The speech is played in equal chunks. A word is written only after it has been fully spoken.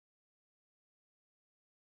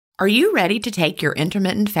Are you ready to take your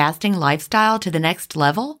intermittent fasting lifestyle to the next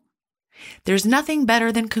level? There's nothing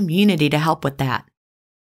better than community to help with that.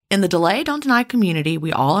 In the Delay Don't Deny community,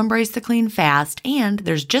 we all embrace the clean fast, and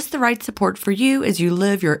there's just the right support for you as you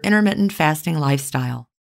live your intermittent fasting lifestyle.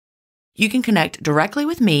 You can connect directly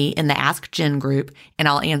with me in the Ask Jen group, and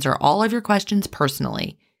I'll answer all of your questions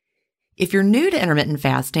personally. If you're new to intermittent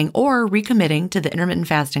fasting or recommitting to the intermittent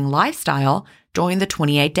fasting lifestyle, join the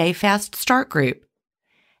 28-day Fast Start group.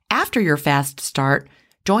 After your fast start,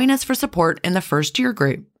 join us for support in the First Year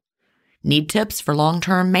group. Need tips for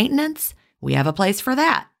long-term maintenance? We have a place for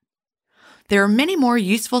that. There are many more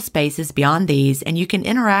useful spaces beyond these, and you can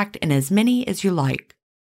interact in as many as you like.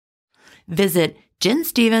 Visit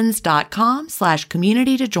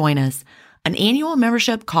jenstevens.com/community to join us. An annual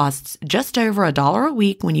membership costs just over $1 a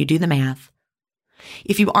week when you do the math.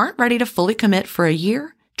 If you aren't ready to fully commit for a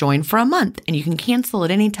year, join for a month and you can cancel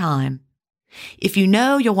at any time. If you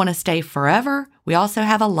know you'll want to stay forever, we also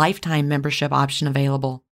have a lifetime membership option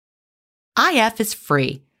available. IF is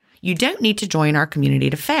free. You don't need to join our community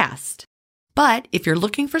to fast. But if you're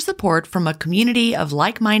looking for support from a community of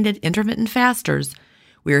like-minded intermittent fasters,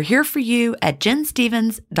 we're here for you at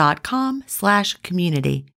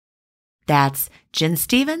jenstevens.com/community. That's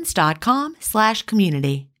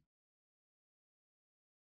jenstevens.com/community.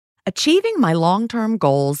 Achieving my long-term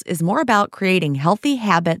goals is more about creating healthy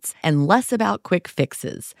habits and less about quick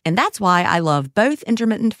fixes. And that's why I love both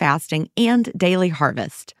intermittent fasting and Daily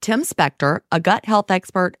Harvest. Tim Spector, a gut health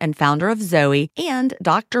expert and founder of Zoe, and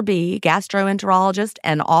Dr. B, gastroenterologist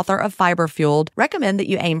and author of Fiber Fueled, recommend that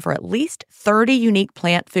you aim for at least 30 unique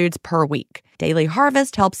plant foods per week. Daily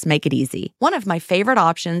Harvest helps make it easy. One of my favorite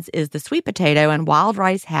options is the sweet potato and wild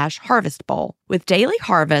rice hash harvest bowl. With Daily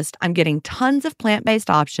Harvest, I'm getting tons of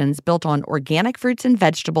plant-based options built on organic fruits and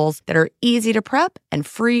vegetables that are easy to prep and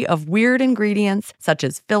free of weird ingredients such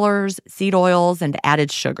as fillers, seed oils, and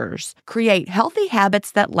added sugars. Create healthy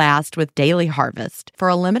habits that last with Daily Harvest. For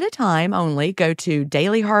a limited time only, go to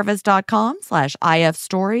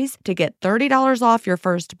dailyharvest.com/ifstories to get $30 off your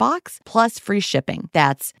first box plus free shipping.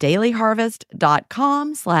 That's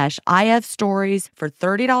dailyharvest.com/ifstories for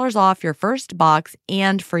 $30 off your first box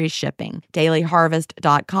and free shipping.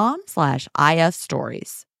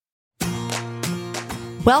 dailyharvest.com/ifstories.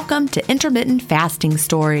 Welcome to Intermittent Fasting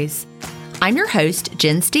Stories. I'm your host,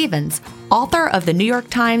 Jen Stevens, author of the New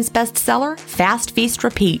York Times bestseller, Fast, Feast,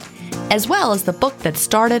 Repeat, as well as the book that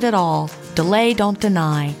started it all, Delay Don't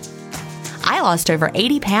Deny. I lost over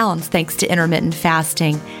 80 pounds thanks to intermittent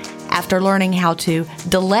fasting after learning how to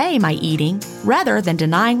delay my eating rather than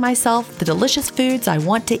denying myself the delicious foods I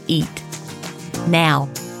want to eat. Now,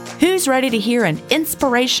 who's ready to hear an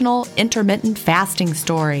inspirational intermittent fasting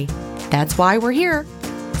story? That's why we're here.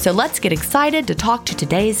 So let's get excited to talk to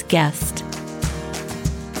today's guest.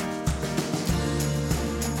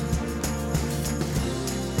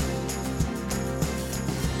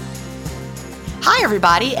 Hi,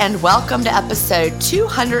 everybody, and welcome to episode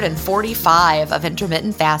 245 of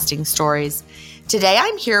Intermittent Fasting Stories. Today,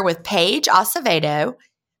 I'm here with Paige Acevedo.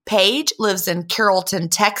 Paige lives in Carrollton,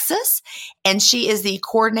 Texas, and she is the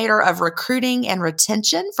coordinator of recruiting and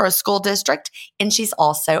retention for a school district, and she's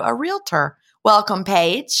also a realtor. Welcome,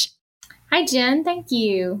 Paige. Hi, Jen. Thank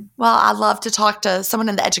you. Well, I'd love to talk to someone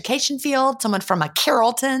in the education field, someone from a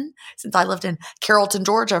Carrollton, since I lived in Carrollton,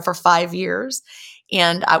 Georgia for 5 years.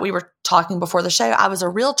 And we were talking before the show. I was a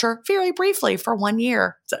realtor very briefly for 1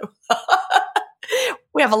 year. So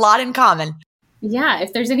we have a lot in common. Yeah,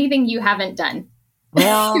 if there's anything you haven't done.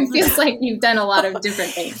 Well, it feels like you've done a lot of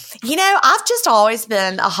different things. You know, I've just always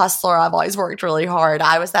been a hustler. I've always worked really hard.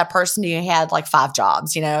 I was that person who had like 5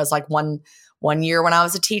 jobs. You know, it was like one year when I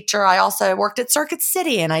was a teacher, I also worked at Circuit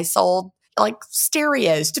City and I sold like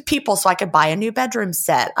stereos to people so I could buy a new bedroom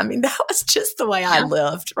set. I mean, that was just the way I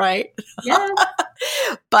lived, right? Yeah.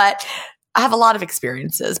 But I have a lot of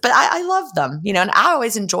experiences, but I love them, you know, and I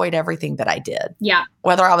always enjoyed everything that I did. Yeah.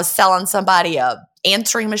 Whether I was selling somebody a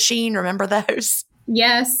answering machine, remember those?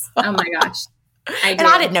 Yes. Oh my gosh. I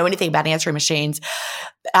didn't know anything about answering machines.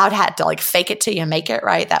 I'd had to like fake it till you make it,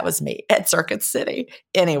 right? That was me at Circuit City.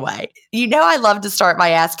 Anyway, you know, I love to start by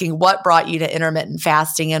asking what brought you to intermittent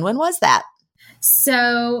fasting and when was that?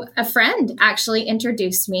 So a friend actually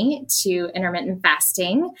introduced me to intermittent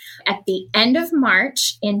fasting at the end of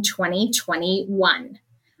March in 2021.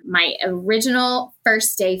 My original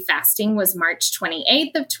first day fasting was March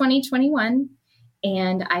 28th of 2021.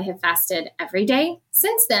 And I have fasted every day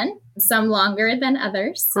since then, some longer than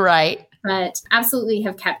others. Right. But absolutely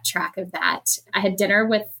have kept track of that. I had dinner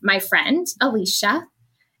with my friend, Alicia,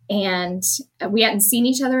 And we hadn't seen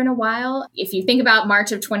each other in a while. If you think about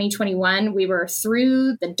March of 2021, we were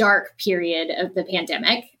through the dark period of the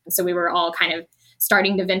pandemic. So we were all kind of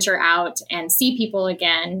starting to venture out and see people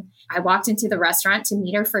again. I walked into the restaurant to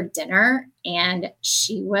meet her for dinner, and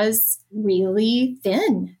she was really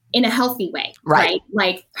thin in a healthy way, right?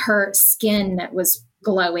 Like her skin was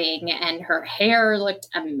glowing and her hair looked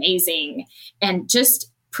amazing. And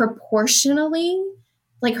just proportionally,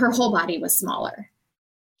 like her whole body was smaller.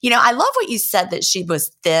 I love what you said, that she was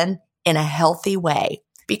thin in a healthy way,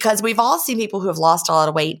 because we've all seen people who have lost a lot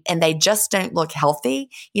of weight and they just don't look healthy.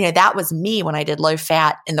 That was me when I did low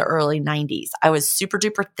fat in the early 90s. I was super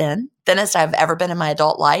duper thin, thinnest I've ever been in my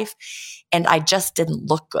adult life. And I just didn't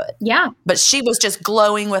look good. Yeah. But she was just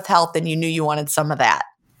glowing with health, and you knew you wanted some of that.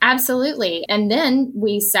 Absolutely. And then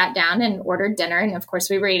we sat down and ordered dinner. And of course,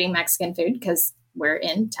 we were eating Mexican food because we're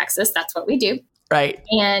in Texas. That's what we do. Right.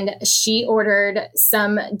 And she ordered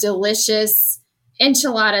some delicious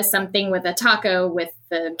enchilada, something with a taco with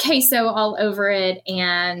the queso all over it.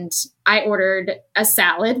 And I ordered a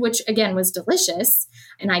salad, which again was delicious.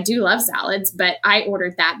 And I do love salads, but I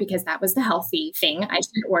ordered that because that was the healthy thing I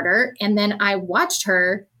should order. And then I watched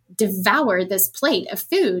her devour this plate of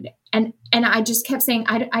food. And I just kept saying,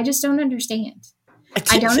 I just don't understand.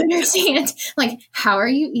 I don't understand. Like, how are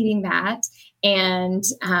you eating that? And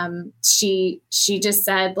she just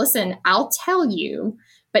said, listen, I'll tell you.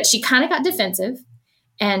 But she kind of got defensive.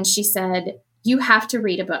 And she said, you have to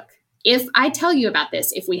read a book. If I tell you about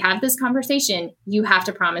this, if we have this conversation, you have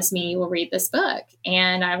to promise me you will read this book.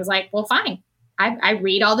 And I was like, well, fine. I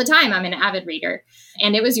read all the time. I'm an avid reader.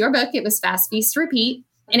 And it was your book. It was Fast, Feast, Repeat.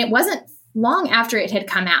 And it wasn't long after it had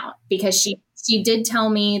come out, because she did tell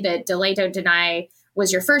me that Delay Don't Deny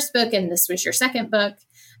was your first book and this was your second book.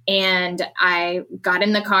 And I got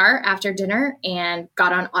in the car after dinner and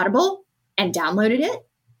got on Audible and downloaded it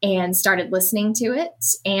and started listening to it.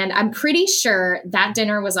 And I'm pretty sure that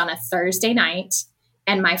dinner was on a Thursday night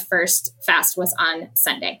and my first fast was on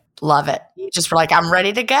Sunday. Love it. You just were like, I'm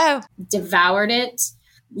ready to go. Devoured it.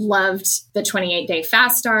 Loved the 28-day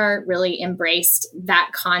fast start, really embraced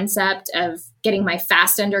that concept of getting my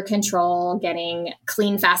fast under control, getting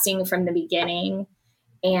clean fasting from the beginning.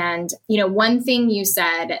 And, one thing you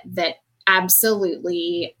said that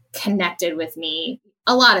absolutely connected with me,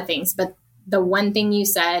 a lot of things, but the one thing you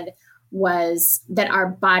said was that our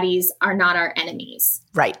bodies are not our enemies.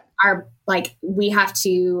 Right. We have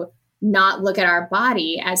to not look at our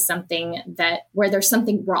body as something where there's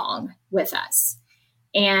something wrong with us.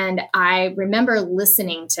 And I remember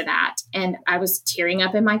listening to that and I was tearing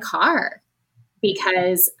up in my car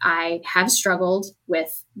because I have struggled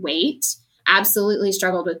with weight, absolutely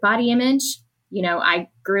struggled with body image. I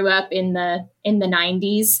grew up in the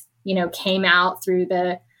 90s, came out through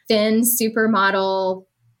the thin supermodel.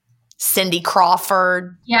 Cindy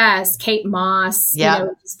Crawford. Yes. Kate Moss. Yeah.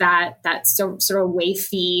 That sort of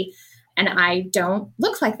wafy. And I don't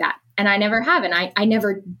look like that. And I never have. And I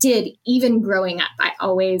never did, even growing up. I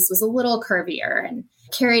always was a little curvier and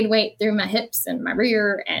carried weight through my hips and my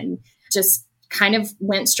rear and just kind of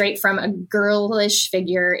went straight from a girlish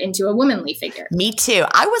figure into a womanly figure. Me too.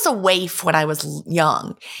 I was a waif when I was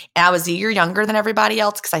young. And I was a year younger than everybody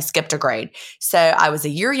else because I skipped a grade. So I was a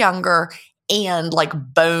year younger and like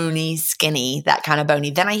bony, skinny, that kind of bony.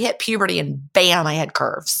 Then I hit puberty and bam, I had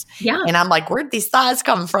curves. Yeah. And I'm like, where'd these thighs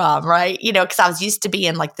come from? Right. Because I was used to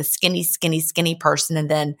being like the skinny person.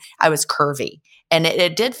 And then I was curvy and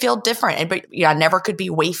it did feel different. But I never could be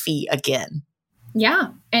wafy again. Yeah.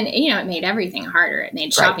 And, it made everything harder. It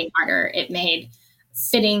made shopping harder. It made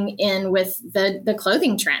fitting in with the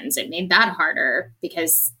clothing trends. It made that harder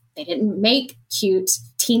because they didn't make cute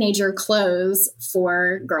teenager clothes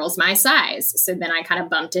for girls my size. So then I kind of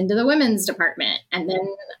bumped into the women's department and then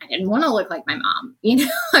I didn't want to look like my mom.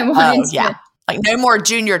 I wanted to. Like no more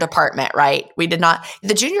junior department, right? We did not.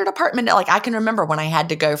 The junior department, like I can remember when I had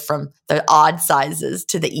to go from the odd sizes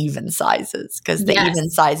to the even sizes because the even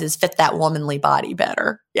sizes fit that womanly body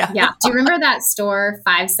better. Yeah. Yeah. Do you remember that store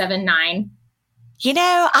 579?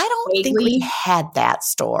 I don't think we had that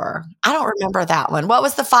store. I don't remember that one. What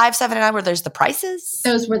was the 579 where there's the prices?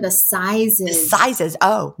 Those were the sizes. The sizes.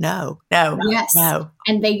 Oh, no. Yes. No.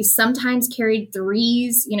 And they sometimes carried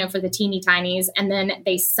 3s, for the teeny tinies. And then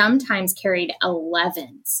they sometimes carried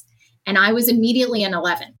 11s. And I was immediately an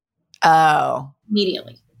 11. Oh.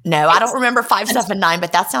 Immediately. No, I don't remember 579,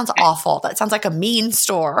 but that sounds awful. That sounds like a mean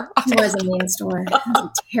store. It was a mean store. It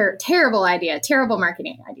was a terrible idea. Terrible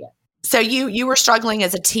marketing idea. So you were struggling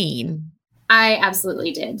as a teen. I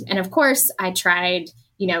absolutely did. And of course, I tried,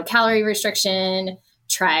 calorie restriction,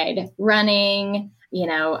 tried running,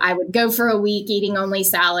 I would go for a week eating only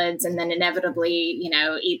salads and then inevitably,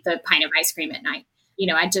 eat the pint of ice cream at night.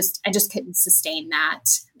 I just couldn't sustain that.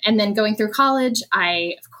 And then going through college,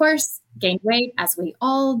 I, of course, gained weight, as we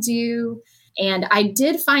all do. And I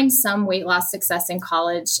did find some weight loss success in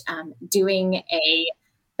college, doing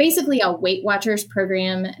basically a Weight Watchers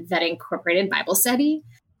program that incorporated Bible study.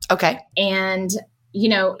 Okay. And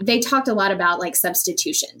they talked a lot about like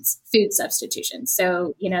substitutions, food substitutions.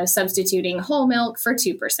 So, substituting whole milk for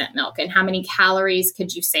 2% milk and how many calories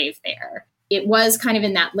could you save there? It was kind of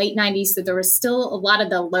in that late 90s. So there was still a lot of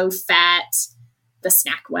the low fat, the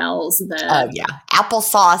Snackwells,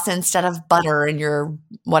 applesauce instead of butter in your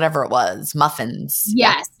whatever it was, muffins.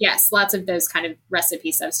 Yes. Lots of those kind of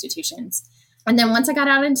recipe substitutions. And then once I got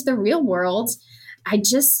out into the real world, I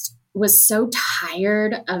just was so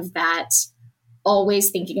tired of that,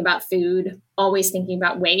 always thinking about food, always thinking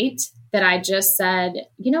about weight, that I just said,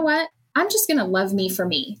 you know what? I'm just going to love me for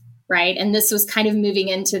me, right? And this was kind of moving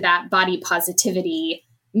into that body positivity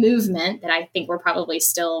movement that I think we're probably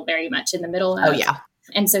still very much in the middle of. Oh, yeah.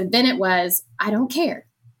 And so then it was, I don't care.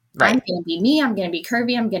 Right. I'm going to be me. I'm going to be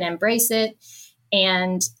curvy. I'm going to embrace it.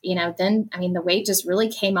 And, then, the weight just really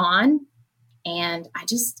came on, and I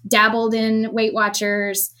just dabbled in Weight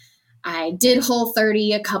Watchers. I did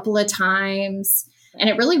Whole30 a couple of times, and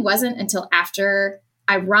it really wasn't until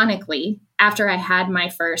ironically, after I had my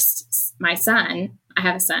son, I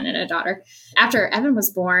have a son and a daughter. After Evan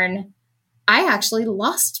was born, I actually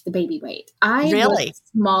lost the baby weight. I was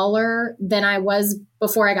smaller than I was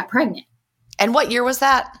before I got pregnant. And what year was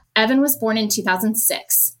that? Evan was born in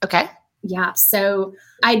 2006. Okay. Yeah. So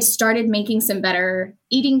I'd started making some better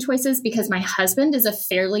eating choices because my husband is a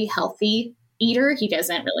fairly healthy eater. He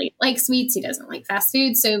doesn't really like sweets. He doesn't like fast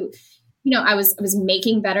food. So, I was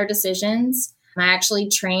making better decisions. I actually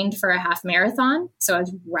trained for a half marathon. So I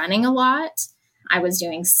was running a lot. I was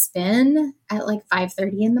doing spin at like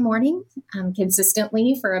 5:30 in the morning,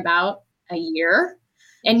 consistently for about a year.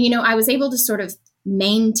 And, I was able to sort of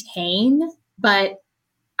maintain, but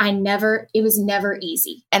it was never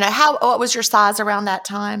easy. And what was your size around that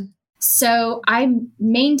time? So I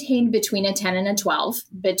maintained between a 10 and a 12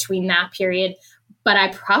 between that period, but I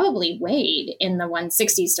probably weighed in the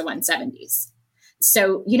 160s to 170s.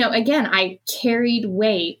 So, again, I carried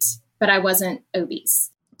weight, but I wasn't obese.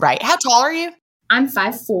 Right. How tall are you? I'm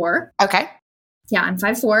 5'4". Okay. Yeah, I'm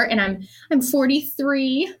 5'4", and I'm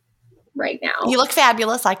 43 right now. You look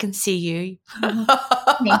fabulous. I can see you.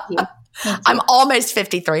 Thank you. I'm almost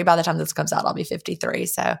 53. By the time this comes out, I'll be 53.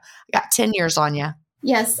 So I got 10 years on you.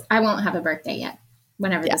 Yes, I won't have a birthday yet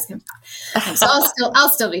whenever this comes out. So I'll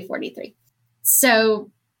still be 43.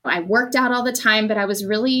 So I worked out all the time, but I was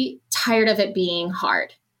really tired of it being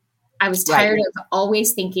hard. I was tired of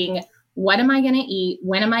always thinking, what am I going to eat?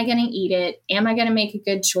 When am I going to eat it? Am I going to make a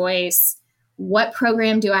good choice? What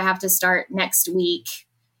program do I have to start next week?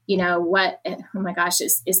 Oh my gosh,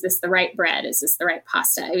 is this the right bread? Is this the right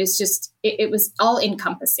pasta? It was just, it was all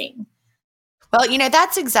encompassing. Well,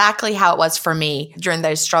 that's exactly how it was for me during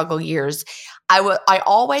those struggle years. I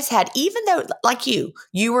always had, even though like you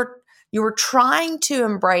were trying to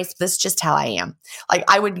embrace this just how I am. Like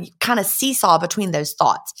I would kind of seesaw between those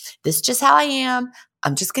thoughts. This is just how I am.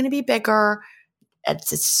 I'm just going to be bigger.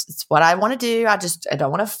 It's what I want to do. I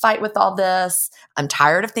don't want to fight with all this. I'm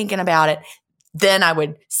tired of thinking about it. Then I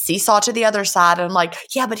would seesaw to the other side, and I'm like,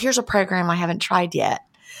 yeah, but here's a program I haven't tried yet.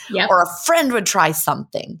 Yep. Or a friend would try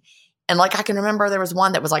something. And like, I can remember there was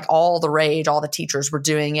one that was like all the rage. All the teachers were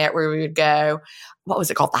doing it, where we would go, what was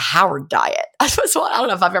it called? The Howard diet. I don't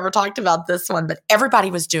know if I've ever talked about this one, but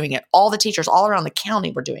everybody was doing it. All the teachers all around the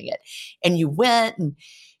county were doing it. And you went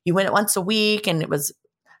once a week, and it was,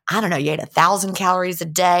 I don't know, you ate 1,000 calories a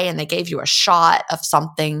day, and they gave you a shot of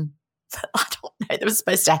something. I don't know. That was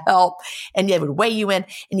supposed to help. And they would weigh you in,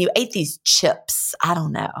 and you ate these chips. I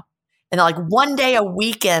don't know. And like one day a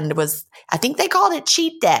weekend was, I think they called it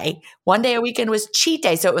cheat day. One day a weekend was cheat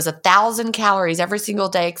day. So it was 1,000 calories every single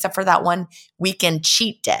day, except for that one weekend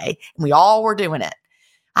cheat day. And we all were doing it.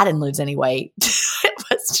 I didn't lose any weight. It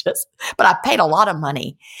was just, but I paid a lot of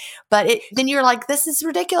money. But then you're like, this is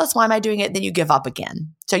ridiculous. Why am I doing it? Then you give up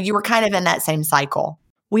again. So you were kind of in that same cycle.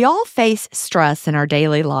 We all face stress in our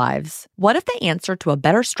daily lives. What if the answer to a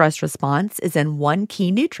better stress response is in one key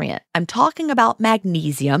nutrient? I'm talking about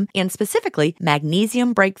magnesium, and specifically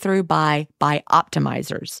Magnesium Breakthrough by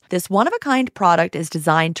Optimizers. This one-of-a-kind product is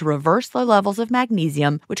designed to reverse low levels of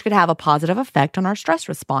magnesium, which could have a positive effect on our stress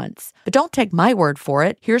response. But don't take my word for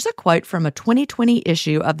it. Here's a quote from a 2020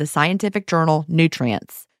 issue of the scientific journal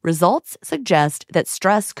Nutrients. Results suggest that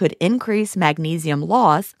stress could increase magnesium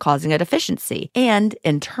loss, causing a deficiency. And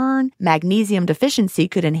in turn, magnesium deficiency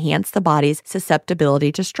could enhance the body's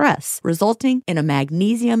susceptibility to stress, resulting in a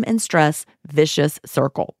magnesium and stress vicious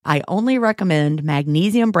circle. I only recommend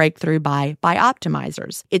Magnesium Breakthrough by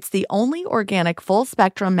Bioptimizers. It's the only organic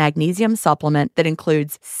full-spectrum magnesium supplement that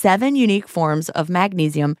includes 7 unique forms of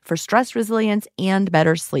magnesium for stress resilience and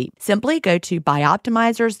better sleep. Simply go to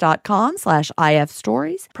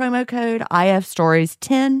bioptimizers.com/ifstories, promo code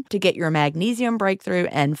ifstories10 to get your Magnesium Breakthrough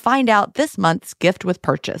and find out this month's gift with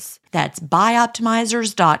purchase. That's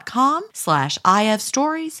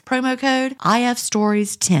bioptimizers.com/ifstories, promo code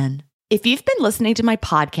ifstories10. If you've been listening to my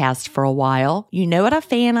podcast for a while, you know what a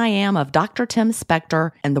fan I am of Dr. Tim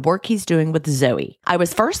Spector and the work he's doing with Zoe. I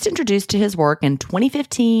was first introduced to his work in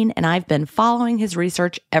 2015, and I've been following his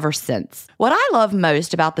research ever since. What I love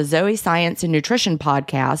most about the Zoe Science and Nutrition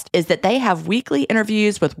podcast is that they have weekly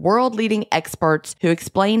interviews with world-leading experts who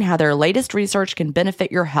explain how their latest research can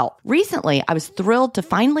benefit your health. Recently, I was thrilled to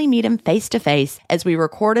finally meet him face-to-face as we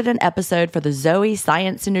recorded an episode for the Zoe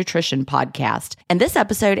Science and Nutrition podcast, and this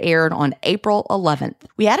episode aired on April 11th.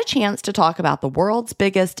 We had a chance to talk about the world's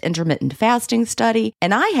biggest intermittent fasting study,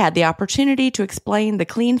 and I had the opportunity to explain the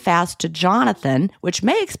clean fast to Jonathan, which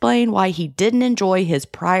may explain why he didn't enjoy his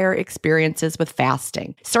prior experiences with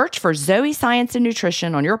fasting. Search for Zoe Science and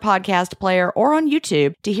Nutrition on your podcast player or on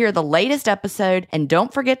YouTube to hear the latest episode, and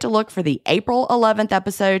don't forget to look for the April 11th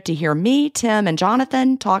episode to hear me, Tim, and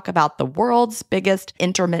Jonathan talk about the world's biggest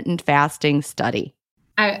intermittent fasting study.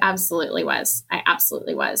 I absolutely was.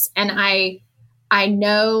 And I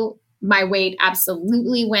know my weight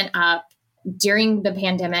absolutely went up during the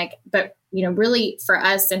pandemic, but really for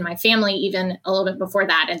us and my family, even a little bit before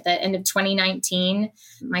that, at the end of 2019,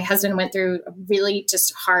 my husband went through a really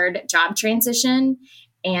just hard job transition,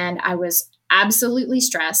 and I was absolutely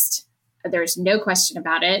stressed. There's no question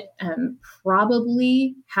about it.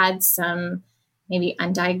 Probably had some maybe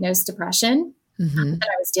undiagnosed depression. That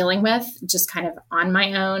I was dealing with just kind of on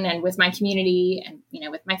my own and with my community and,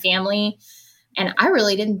 with my family. And I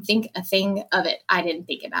really didn't think a thing of it. I didn't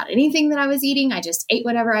think about anything that I was eating. I just ate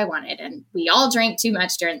whatever I wanted. And we all drank too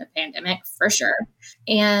much during the pandemic for sure.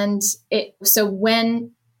 And so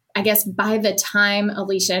when, I guess by the time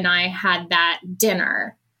Alicia and I had that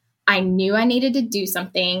dinner, I knew I needed to do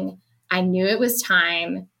something. I knew it was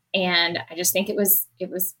time. And I just think it was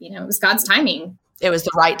God's timing. It was the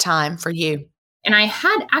right time for you. And I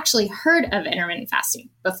had actually heard of intermittent fasting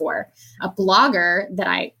before. A blogger that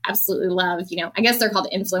I absolutely love, I guess they're called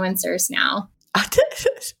influencers now. I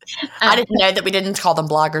didn't know that we didn't call them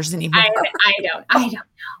bloggers anymore. I don't know.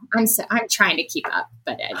 I'm trying to keep up,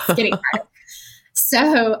 but it's getting harder.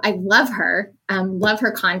 So I love her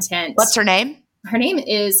content. What's her name? Her name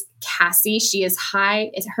is Cassie. She is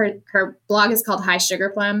her blog is called High Sugar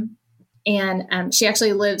Plum. And she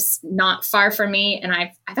actually lives not far from me. And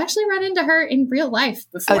I've actually run into her in real life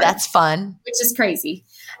before. Oh, that's fun. Which is crazy.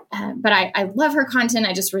 But I love her content.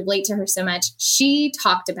 I just relate to her so much. She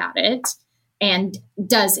talked about it and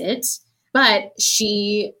does it. But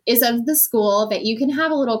she is of the school that you can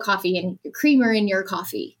have a little coffee and creamer in your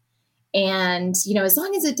coffee. And, as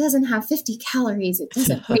long as it doesn't have 50 calories, it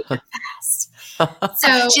doesn't make you fast.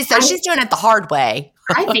 So she says she's doing it the hard way.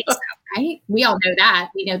 I think so, right? We all know that.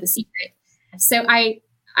 We know the secret. So I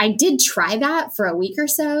did try that for a week or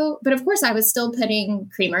so, but of course I was still putting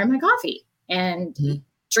creamer in my coffee and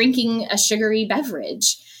drinking a sugary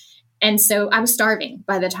beverage. And so I was starving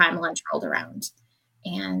by the time lunch rolled around.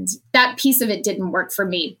 And that piece of it didn't work for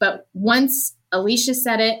me. But once Alicia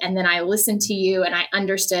said it, and then I listened to you and I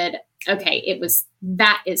understood, okay,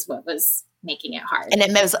 that is what was making it hard. And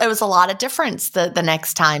it was a lot of difference the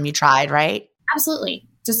next time you tried, right? Absolutely.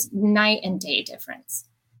 Just night and day difference.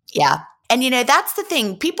 Yeah. And that's the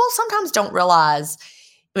thing. People sometimes don't realize,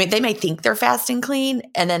 they may think they're fasting clean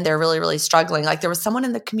and then they're really, really struggling. Like there was someone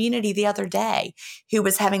in the community the other day who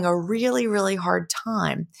was having a really, really hard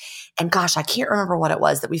time. And gosh, I can't remember what it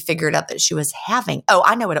was that we figured out that she was having. Oh,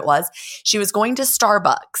 I know what it was. She was going to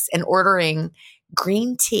Starbucks and ordering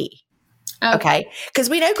green tea. Okay. Because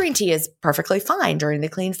we know green tea is perfectly fine during the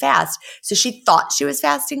clean fast. So she thought she was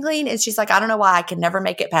fasting clean. And she's like, I don't know why I can never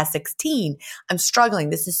make it past 16. I'm struggling.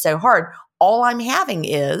 This is so hard. All I'm having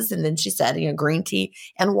is, and then she said, green tea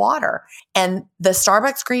and water. And the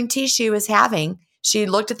Starbucks green tea she was having, she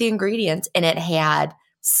looked at the ingredients and it had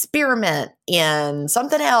spearmint and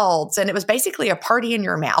something else. And it was basically a party in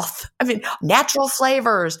your mouth. Natural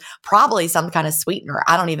flavors, probably some kind of sweetener.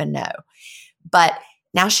 I don't even know. But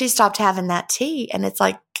now she stopped having that tea and it's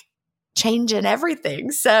like changing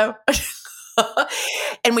everything. So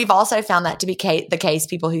And we've also found that to be the case.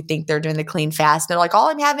 People who think they're doing the clean fast, they're like, all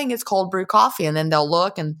I'm having is cold brew coffee. And then they'll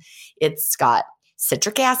look and it's got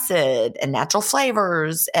citric acid and natural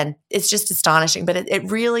flavors. And it's just astonishing. But it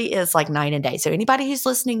really is like night and day. So anybody who's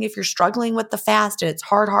listening, if you're struggling with the fast and it's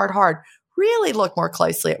hard, really look more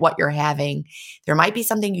closely at what you're having. There might be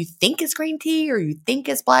something you think is green tea or you think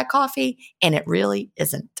is black coffee, and it really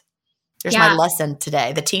isn't. There's my lesson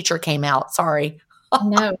today. The teacher came out. Sorry.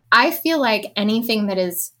 No, I feel like anything that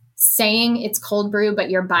is saying it's cold brew, but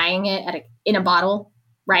you're buying it in a bottle,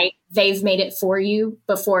 right? They've made it for you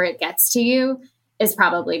before it gets to you is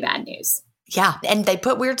probably bad news. Yeah. And they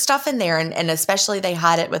put weird stuff in there. And especially they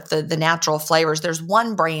hide it with the natural flavors. There's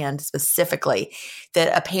one brand specifically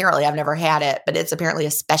that apparently I've never had it, but it's apparently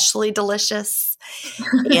especially delicious.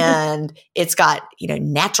 And it's got,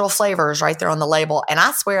 natural flavors right there on the label. And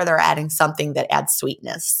I swear they're adding something that adds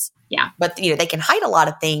sweetness. Yeah. But, they can hide a lot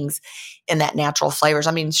of things in that natural flavors.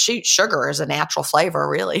 I mean, sugar is a natural flavor,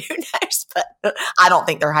 really. Who knows? But I don't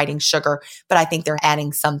think they're hiding sugar, but I think they're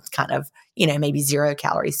adding some kind of, maybe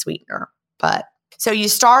 0-calorie sweetener. But so you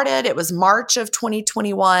started, it was March of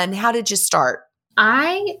 2021. How did you start?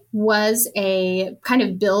 I was a kind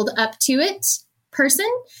of build up to it person,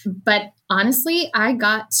 but honestly, I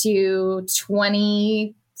got to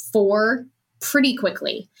 24 pretty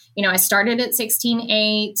quickly. I started at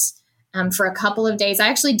 16.8 for a couple of days. I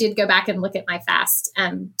actually did go back and look at my fast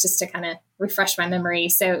just to kind of refresh my memory.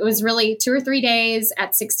 So it was really 2 or 3 days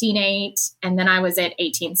at 16.8, and then I was at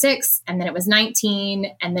 18.6, and then it was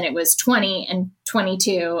 19, and then it was 20 and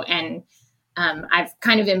 22. And I've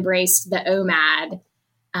kind of embraced the OMAD,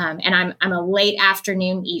 and I'm a late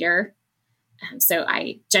afternoon eater. So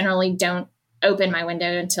I generally don't open my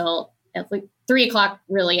window until at like 3 o'clock,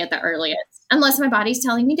 really at the earliest, unless my body's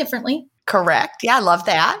telling me differently. Correct. Yeah, I love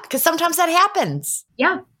that because sometimes that happens.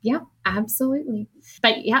 Yeah, absolutely.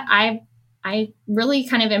 But yeah, I really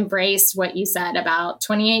kind of embraced what you said about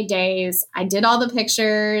 28 days. I did all the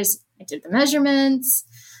pictures, I did the measurements,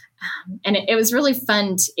 and it was really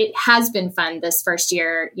fun. It has been fun this first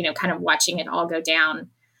year, kind of watching it all go down.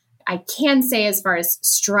 I can say as far as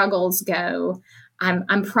struggles go,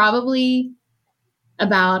 I'm probably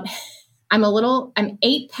I'm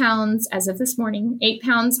 8 pounds as of this morning, 8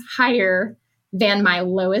 pounds higher than my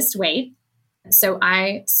lowest weight. So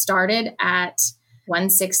I started at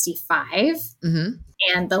 165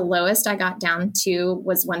 and the lowest I got down to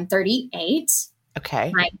was 138.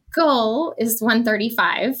 Okay. My goal is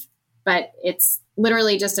 135, but it's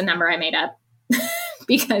literally just a number I made up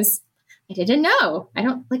because I didn't know. I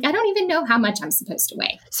don't even know how much I'm supposed to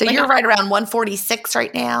weigh. So you're right around 146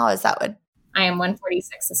 right now. Is that what? I am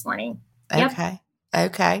 146 this morning. Okay.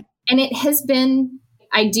 Yep. Okay. And it has been,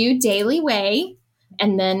 I do daily weigh,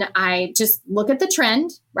 and then I just look at the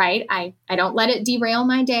trend, right? I don't let it derail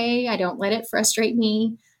my day. I don't let it frustrate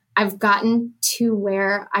me. I've gotten to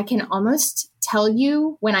where I can almost tell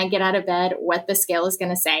you when I get out of bed what the scale is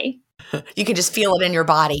going to say. You can just feel it in your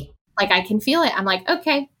body. Like I can feel it. I'm like,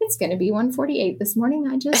 okay, it's going to be 148 this morning.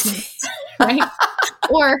 I just missed, right?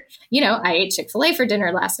 Or, I ate Chick-fil-A for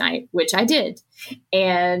dinner last night, which I did.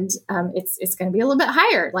 And it's going to be a little bit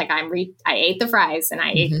higher. Like I ate the fries and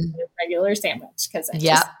I ate a regular sandwich because I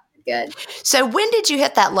just good. So when did you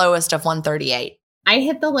hit that lowest of 138? I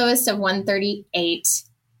hit the lowest of 138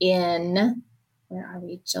 in, where are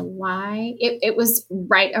we? July. It was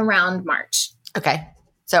right around March. Okay.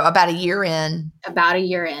 So about a year in.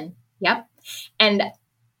 Yep. And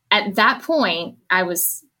at that point, I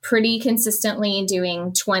was pretty consistently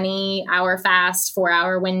doing 20-hour fast,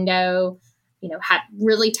 4-hour window, had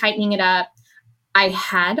really tightening it up. I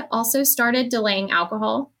had also started delaying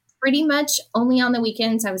alcohol pretty much only on the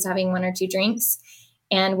weekends. I was having 1 or 2 drinks.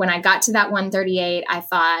 And when I got to that 138, I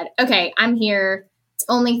thought, okay, I'm here. It's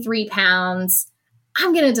only 3 pounds.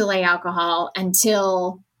 I'm going to delay alcohol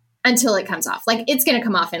until it comes off. Like it's going to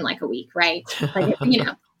come off in like a week, right? Like,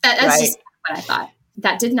 that's right. Just what I thought.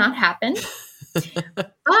 That did not happen.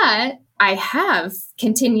 But I have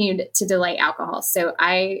continued to delay alcohol. So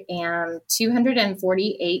I am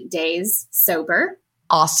 248 days sober.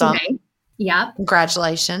 Awesome. Today. Yep.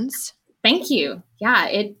 Congratulations. Thank you. Yeah,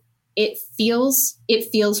 it feels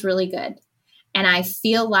really good. And I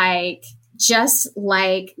feel like just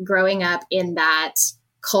like growing up in that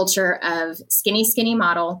culture of skinny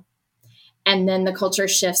model, and then the culture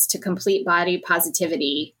shifts to complete body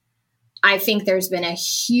positivity, I think there's been a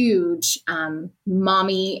huge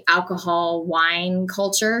mommy alcohol wine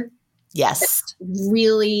culture. Yes. That's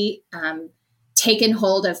really taken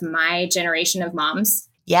hold of my generation of moms.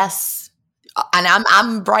 Yes. And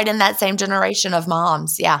I'm right in that same generation of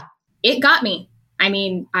moms. Yeah. It got me. I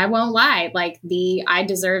mean, I won't lie. Like I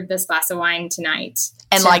deserve this glass of wine tonight.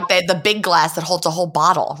 And like the big glass that holds a whole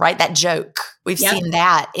bottle, right? That joke. We've seen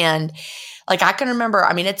that. And like, I can remember,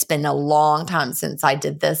 I mean, it's been a long time since I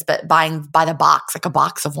did this, but buying by the box, like a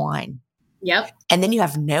box of wine. Yep. And then you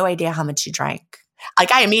have no idea how much you drank.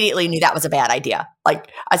 Like, I immediately knew that was a bad idea. Like,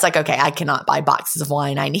 I was like, okay, I cannot buy boxes of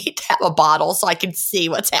wine. I need to have a bottle so I can see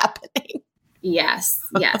what's happening. Yes.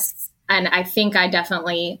 Yes. And I think I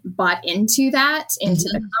definitely bought into that, into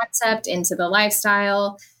the concept, into the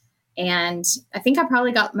lifestyle. And I think I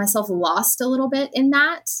probably got myself lost a little bit in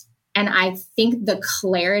that. And I think the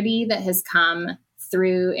clarity that has come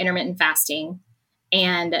through intermittent fasting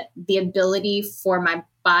and the ability for my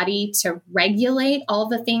body to regulate all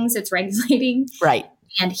the things it's regulating, right,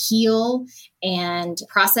 and heal and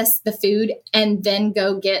process the food and then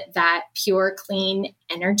go get that pure, clean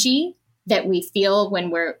energy that we feel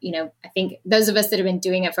when we're, I think those of us that have been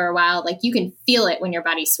doing it for a while, like you can feel it when your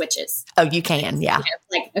body switches. Oh, you can. Yeah.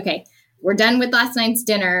 Like, okay, we're done with last night's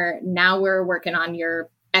dinner. Now we're working on your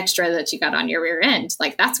extra that you got on your rear end.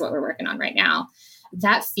 Like that's what we're working on right now.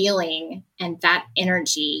 That feeling and that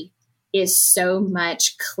energy is so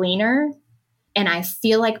much cleaner. And I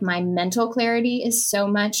feel like my mental clarity is so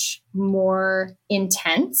much more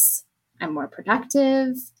intense. I'm more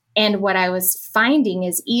productive. And what I was finding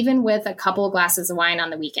is even with a couple of glasses of wine on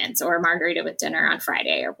the weekends or a margarita with dinner on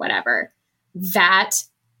Friday or whatever, that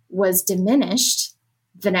was diminished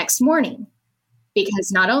the next morning.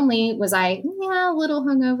 Because not only was I a little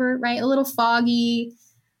hungover, right? A little foggy,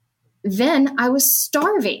 then I was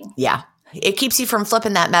starving. Yeah. It keeps you from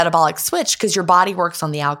flipping that metabolic switch because your body works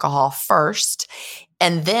on the alcohol first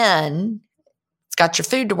and then it's got your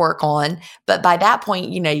food to work on. But by that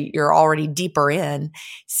point, you're already deeper in.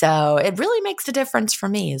 So it really makes a difference for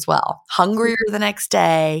me as well. Hungrier the next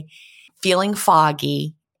day, feeling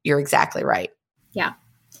foggy. You're exactly right. Yeah.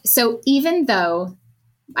 So even though,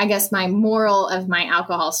 I guess my moral of my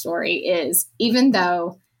alcohol story is, even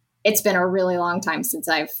though it's been a really long time since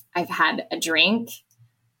I've had a drink,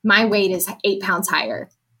 my weight is 8 pounds higher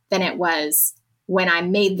than it was when I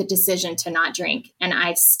made the decision to not drink. And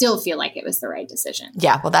I still feel like it was the right decision.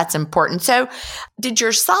 Yeah, well, that's important. So did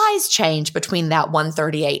your size change between that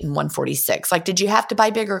 138 and 146? Like, did you have to buy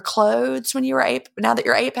bigger clothes when you were now that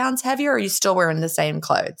you're 8 pounds heavier, or are you still wearing the same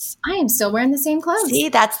clothes? I am still wearing the same clothes. See,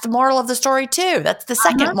 that's the moral of the story too. That's the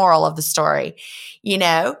second moral of the story. You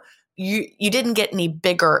didn't get any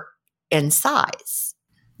bigger in size.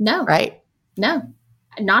 No. Right? No.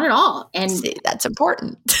 Not at all. And see, that's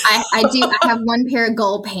important. I do. I have one pair of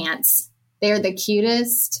gold pants. They're the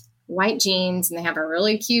cutest white jeans, and they have a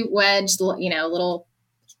really cute wedged, little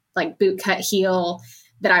like boot cut heel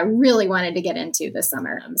that I really wanted to get into this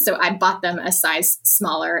summer. So I bought them a size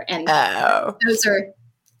smaller, and those are,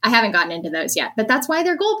 I haven't gotten into those yet, but that's why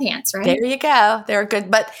they're gold pants, right? There you go. They're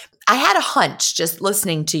good. But I had a hunch just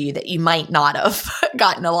listening to you that you might not have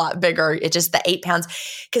gotten a lot bigger. It's just the 8 pounds,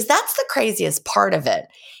 because that's the craziest part of it.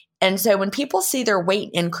 And so when people see their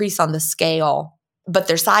weight increase on the scale, but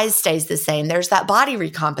their size stays the same, there's that body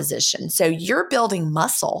recomposition. So you're building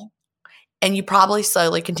muscle and you probably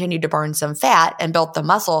slowly continue to burn some fat and built the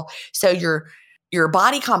muscle. So your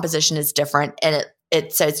body composition is different, and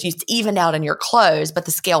so it's evened out in your clothes, but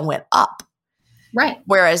the scale went up. Right.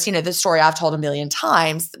 Whereas, the story I've told a million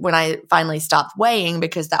times, when I finally stopped weighing,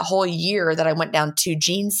 because that whole year that I went down 2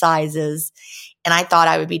 jean sizes and I thought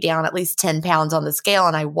I would be down at least 10 pounds on the scale,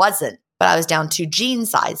 and I wasn't, but I was down 2 jean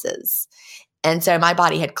sizes. And so my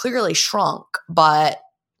body had clearly shrunk, but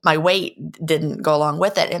my weight didn't go along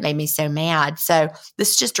with it. It made me so mad. So this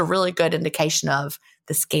is just a really good indication of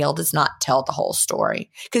the scale does not tell the whole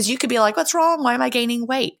story, because you could be like, what's wrong? Why am I gaining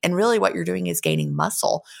weight? And really what you're doing is gaining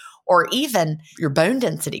muscle, or even your bone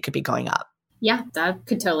density could be going up. Yeah, that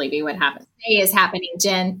could totally be what happens. It is happening,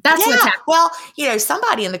 Jen. That's what's happening. Well,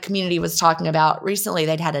 somebody in the community was talking about recently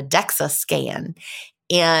they'd had a DEXA scan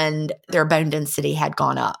and their bone density had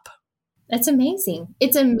gone up. That's amazing.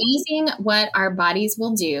 It's amazing what our bodies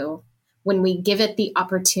will do when we give it the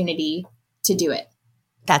opportunity to do it.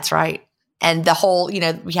 That's right. And the whole,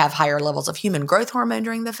 we have higher levels of human growth hormone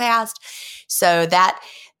during the fast. So that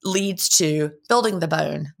leads to building the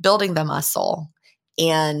bone, building the muscle.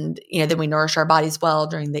 And, then we nourish our bodies well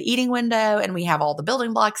during the eating window, and we have all the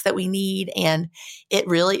building blocks that we need. And it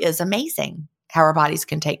really is amazing how our bodies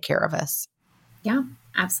can take care of us. Yeah,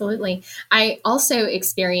 absolutely. I also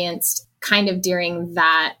experienced kind of during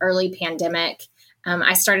that early pandemic,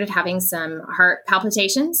 I started having some heart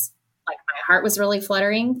palpitations. Like my heart was really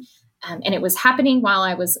fluttering. And it was happening while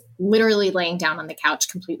I was literally laying down on the couch,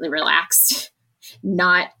 completely relaxed,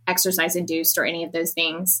 not exercise induced or any of those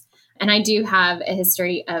things. And I do have a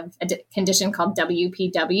history of a condition called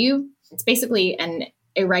WPW. It's basically an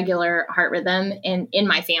irregular heart rhythm in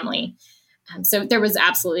my family. So there was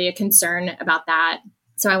absolutely a concern about that.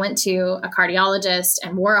 So I went to a cardiologist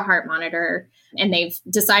and wore a heart monitor, and they've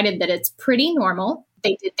decided that it's pretty normal.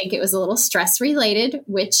 They did think it was a little stress related,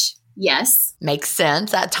 which, yes. Makes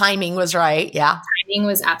sense. That timing was right. Yeah. Timing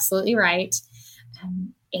was absolutely right.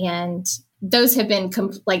 And those have been,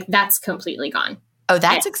 that's completely gone. Oh,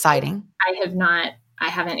 that's exciting. I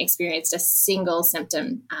haven't experienced a single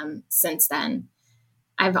symptom since then.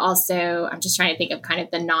 I'm just trying to think of kind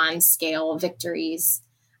of the non-scale victories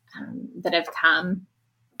that have come.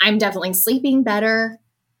 I'm definitely sleeping better.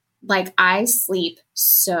 Like, I sleep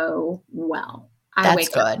so well. I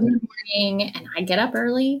wake up in the morning and I get up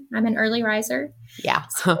early. I'm an early riser. Yeah.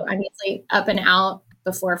 So I'm usually up and out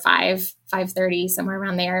before 5:30, somewhere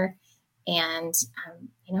around there. And,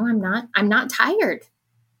 I'm not tired.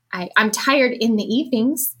 I'm tired in the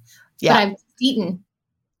evenings, but I've eaten.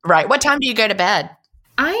 Right. What time do you go to bed?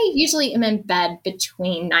 I usually am in bed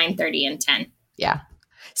between 9:30 and 10. Yeah.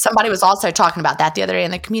 Somebody was also talking about that the other day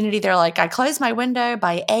in the community. They're like, I close my window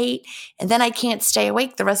by 8 and then I can't stay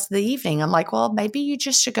awake the rest of the evening. I'm like, well, maybe you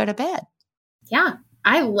just should go to bed. Yeah.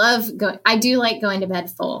 I do like going to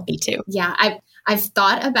bed full. Me too. Yeah. I've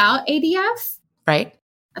thought about ADF. Right.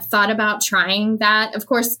 I've thought about trying that. Of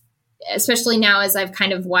course, especially now as I've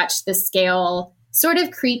kind of watched the scale sort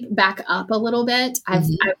of creep back up a little bit, I've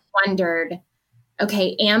wondered,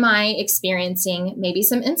 okay, am I experiencing maybe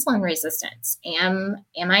some insulin resistance? Am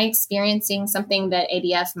I experiencing something that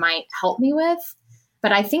ADF might help me with?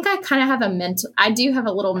 But I think I kind of have I do have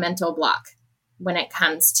a little mental block when it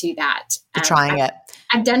comes to that. Trying it.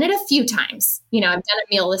 I've done it a few times. I've done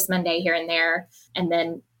a mealless Monday here and there, and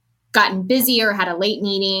then gotten busy or had a late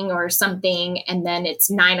meeting or something. And then it's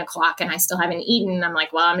 9:00 and I still haven't eaten. I'm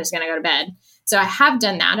like, well, I'm just going to go to bed. So I have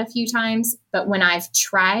done that a few times, but when I've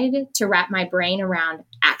tried to wrap my brain around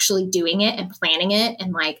actually doing it and planning it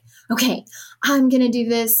and like, okay, I'm going to do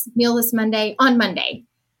this mealless Monday on Monday.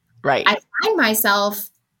 Right. I find myself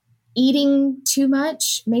eating too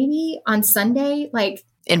much, maybe on Sunday, like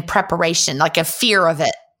in preparation, like a fear of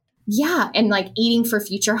it. Yeah. And like eating for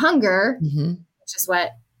future hunger, which is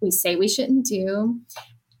what we say we shouldn't do.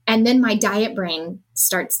 And then my diet brain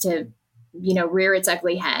starts to, rear its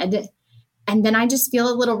ugly head. And then I just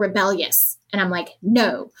feel a little rebellious. And I'm like,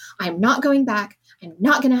 no, I'm not going back. I'm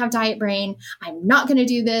not going to have diet brain. I'm not going to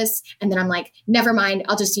do this. And then I'm like, never mind.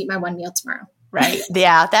 I'll just eat my one meal tomorrow. Right.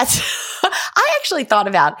 Yeah. I actually thought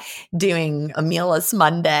about doing a mealless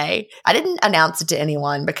Monday. I didn't announce it to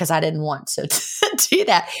anyone because I didn't want to do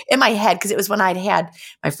that in my head, because it was when I'd had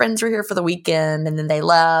my friends were here for the weekend and then they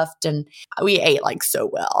left and we ate like so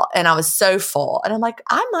well and I was so full. And I'm like,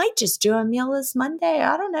 I might just do a mealless Monday.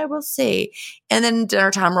 I don't know. We'll see. And then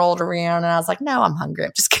dinner time rolled around and I was like, no, I'm hungry.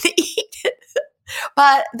 I'm just going to eat it.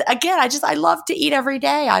 But again, I love to eat every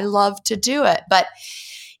day. I love to do it. But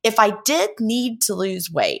if I did need to lose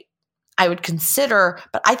weight, I would consider,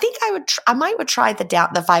 but I think I might try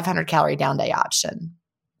the 500 calorie down day option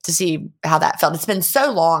to see how that felt. It's been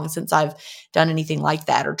so long since I've done anything like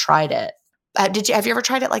that or tried it. Have you ever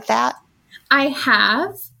tried it like that? I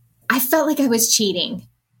have. I felt like I was cheating.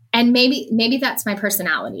 And maybe that's my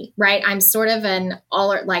personality, right? I'm sort of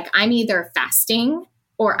I'm either fasting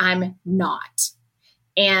or I'm not.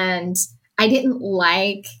 And I didn't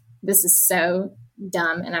like, this is so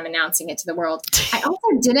dumb and I'm announcing it to the world. I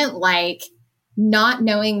also didn't like not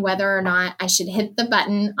knowing whether or not I should hit the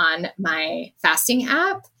button on my fasting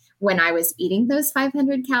app when I was eating those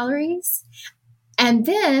 500 calories. And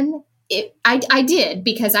then I did,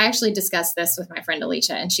 because I actually discussed this with my friend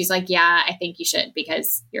Alicia and she's like, yeah, I think you should,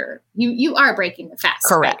 because you are breaking the fast.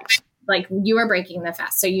 Correct. Right? Like you are breaking the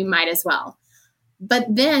fast. So you might as well. But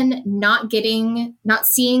then not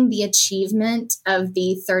seeing the achievement of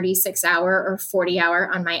the 36-hour or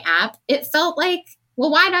 40-hour on my app, it felt like,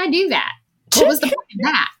 well, why did I do that? What was the point of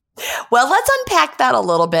that? Well, let's unpack that a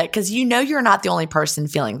little bit, because you're not the only person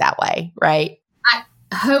feeling that way, right?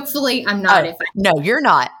 Hopefully I'm not. No, you're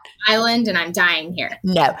not. Island and I'm dying here.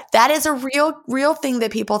 No, that is a real thing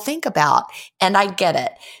that people think about. And I get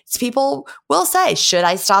it. People will say, should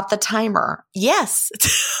I stop the timer? Yes,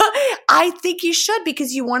 I think you should,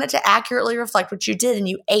 because you want it to accurately reflect what you did and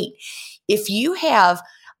you ate. If you have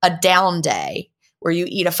a down day where you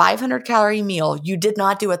eat a 500 calorie meal, you did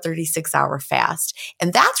not do a 36-hour fast.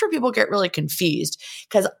 And that's where people get really confused,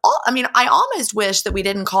 because I almost wish that we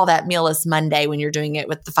didn't call that mealless Monday when you're doing it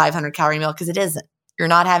with the 500 calorie meal, because it isn't. You're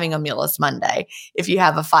not having a mealless Monday if you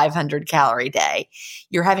have a 500 calorie day.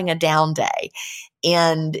 You're having a down day.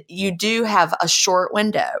 And you do have a short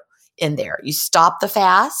window. in there. You stop the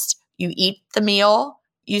fast, you eat the meal,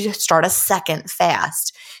 you start a second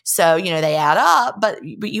fast. So, they add up, but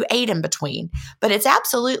you ate in between. But it's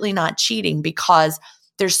absolutely not cheating because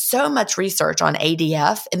there's so much research on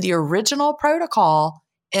ADF, and the original protocol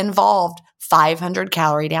involved 500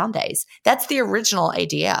 calorie down days. That's the original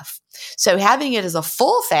ADF. So having it as a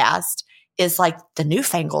full fast is like the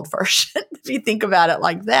newfangled version, if you think about it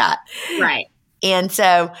like that. Right. And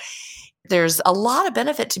so there's a lot of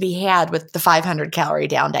benefit to be had with the 500 calorie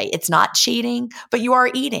down day. It's not cheating, but you are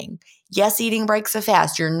eating. Yes, eating breaks a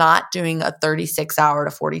fast. You're not doing a 36 hour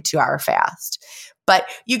to 42 hour fast, but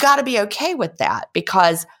you got to be okay with that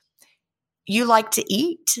because you like to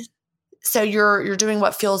eat. So you're doing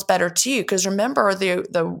what feels better to you. Because remember,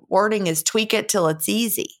 the wording is tweak it till it's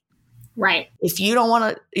easy. Right. If you don't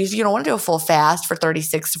want to do a full fast for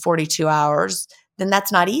 36 to 42 hours, then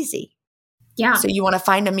that's not easy. Yeah. So you want to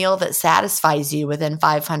find a meal that satisfies you within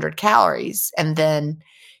 500 calories, and then,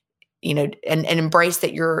 and embrace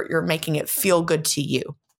that you're making it feel good to you.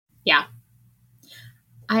 Yeah.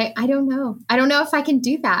 I don't know. I don't know if I can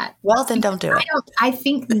do that. Well, then don't do it. I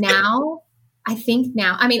think now,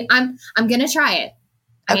 I mean, I'm going to try it.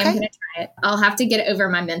 I am going to try it. I'll have to get over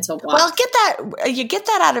my mental block. Well, get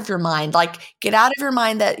that out of your mind. Like, get out of your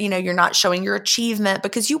mind that, you're not showing your achievement,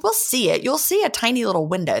 because you will see it. You'll see a tiny little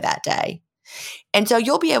window that day. And so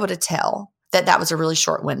you'll be able to tell that was a really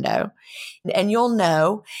short window, and you'll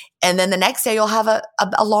know. And then the next day you'll have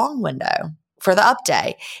a long window for the up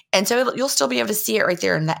day. And so you'll still be able to see it right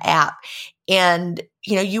there in the app. And,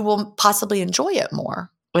 you will possibly enjoy it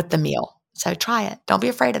more with the meal. So try it. Don't be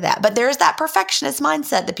afraid of that. But there's that perfectionist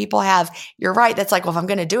mindset that people have. You're right. That's like, well, if I'm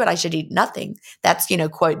going to do it, I should eat nothing. That's,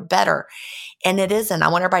 quote, better. And it isn't. I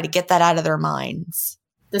want everybody to get that out of their minds.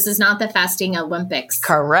 This is not the fasting Olympics.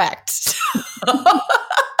 Correct.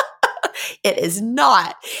 It is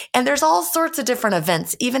not. And there's all sorts of different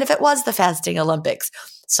events, even if it was the fasting Olympics.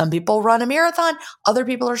 Some people run a marathon, other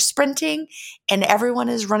people are sprinting, and everyone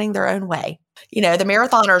is running their own way. The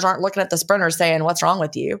marathoners aren't looking at the sprinters saying, what's wrong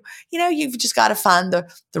with you? You've just got to find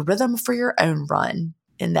the rhythm for your own run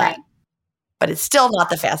in that. Right. But it's still not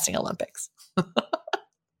the fasting Olympics.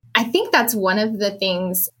 I think that's one of the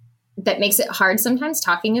things that makes it hard sometimes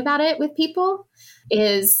talking about it with people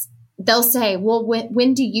is they'll say, well,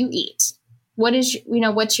 when do you eat? What is,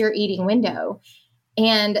 what's your eating window?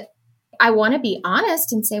 And I want to be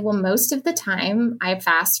honest and say, well, most of the time I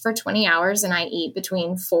fast for 20 hours and I eat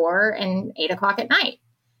between 4 and 8 o'clock at night.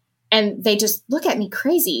 And they just look at me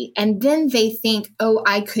crazy. And then they think, oh,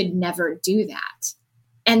 I could never do that.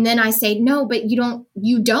 And then I say, no, but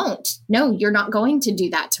you don't. No, you're not going to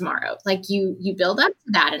do that tomorrow. Like you build up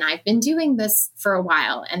to that. And I've been doing this for a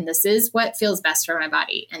while, and this is what feels best for my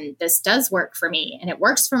body. And this does work for me, and it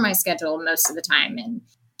works for my schedule most of the time. And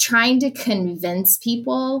trying to convince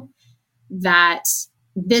people that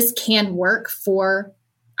this can work for,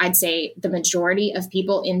 I'd say, the majority of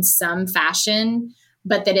people in some fashion,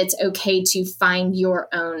 but that it's okay to find your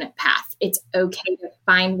own path. It's okay to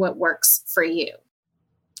find what works for you.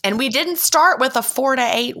 And we didn't start with a 4 to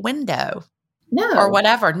 8 window. No. Or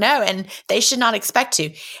whatever. No. And they should not expect to.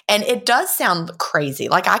 And it does sound crazy.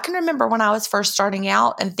 Like I can remember when I was first starting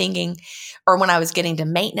out and thinking, or when I was getting to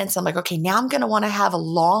maintenance, I'm like, okay, now I'm going to want to have a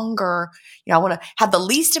longer, I want to have the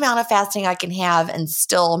least amount of fasting I can have and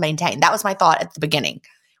still maintain. That was my thought at the beginning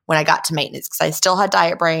when I got to maintenance, because I still had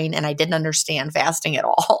diet brain and I didn't understand fasting at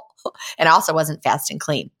all. And I also wasn't fasting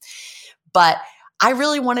clean. But I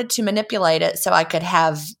really wanted to manipulate it so I could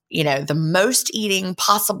have, the most eating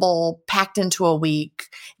possible packed into a week,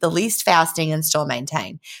 the least fasting, and still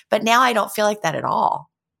maintain. But now I don't feel like that at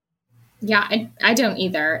all. Yeah, I don't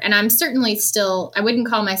either. And I'm certainly still, I wouldn't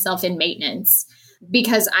call myself in maintenance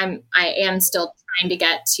because I am still trying to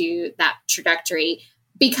get to that trajectory,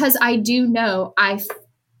 because I do know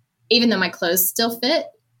even though my clothes still fit.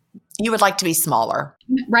 You would like to be smaller.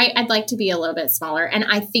 Right. I'd like to be a little bit smaller. And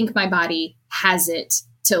I think my body has it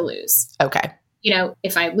to lose. Okay.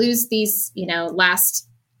 If I lose these, last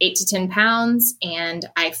 8 to 10 pounds and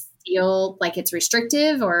I feel like it's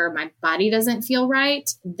restrictive or my body doesn't feel right,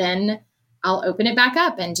 then I'll open it back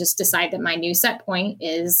up and just decide that my new set point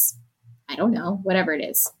is, I don't know, whatever it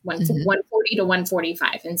is, 140 to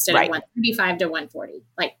 145 instead of 135 to 140,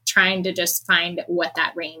 like trying to just find what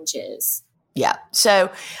that range is. Yeah.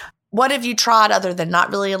 So what have you tried other than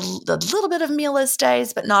not really a little bit of meal-less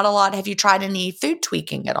days, but not a lot? Have you tried any food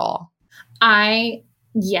tweaking at all?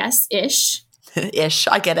 Yes-ish. Ish.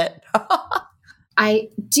 I get it. I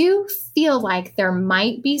do feel like there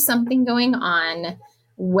might be something going on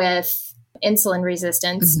with insulin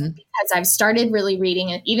resistance because I've started really reading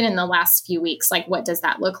it, even in the last few weeks, like, what does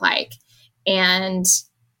that look like? And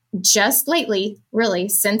just lately, really,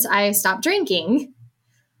 since I stopped drinking,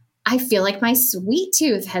 I feel like my sweet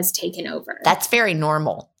tooth has taken over. That's very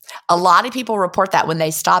normal. A lot of people report that when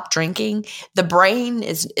they stop drinking, the brain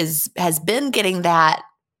has been getting that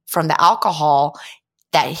from the alcohol,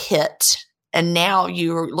 that hit, and now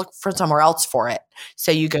you look for somewhere else for it.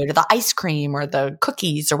 So you go to the ice cream or the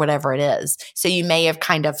cookies or whatever it is. So you may have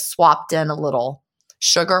kind of swapped in a little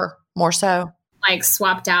sugar more so. Like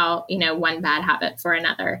swapped out, one bad habit for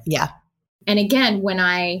another. Yeah. And again, when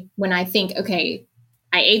I think, okay,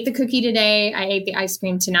 I ate the cookie today, I ate the ice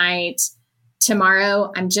cream tonight,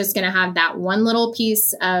 tomorrow I'm just going to have that one little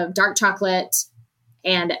piece of dark chocolate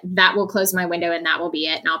and that will close my window and that will be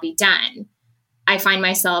it and I'll be done. I find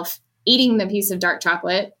myself eating the piece of dark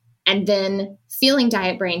chocolate and then feeling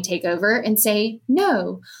diet brain take over and say,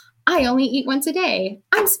 no, I only eat once a day.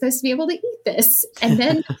 I'm supposed to be able to eat this. And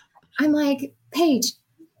then I'm like, Paige,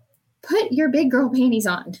 put your big girl panties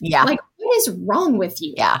on. Yeah. Like, what is wrong with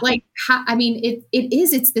you? Yeah. Like,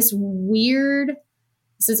 it's this weird,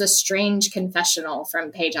 this is a strange confessional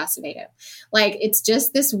from Paige Acevedo. Like, it's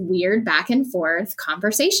just this weird back and forth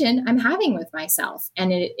conversation I'm having with myself.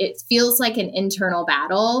 And it feels like an internal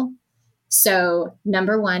battle. So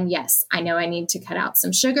number one, yes, I know I need to cut out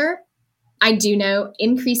some sugar. I do know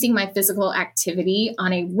increasing my physical activity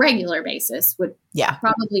on a regular basis would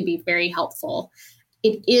probably be very helpful.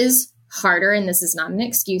 It is harder, and this is not an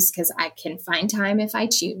excuse because I can find time if I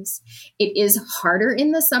choose. It is harder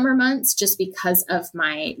in the summer months just because of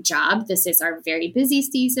my job. This is our very busy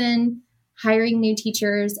season, hiring new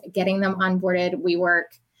teachers, getting them onboarded. We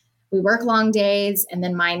work long days, and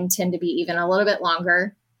then mine tend to be even a little bit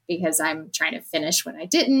longer because I'm trying to finish what I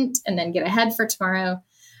didn't and then get ahead for tomorrow.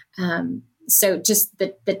 So just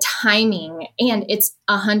the timing, and it's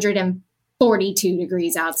 142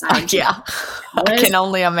 degrees outside. Yeah. I can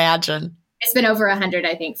only imagine. It's been over 100,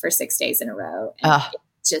 I think, for 6 days in a row. And it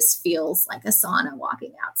just feels like a sauna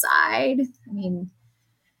walking outside. I mean,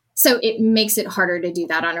 so it makes it harder to do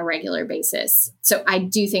that on a regular basis. So I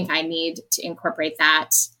do think I need to incorporate that.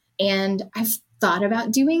 And I've thought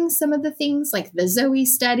about doing some of the things like the Zoe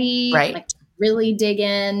study, right, like to really dig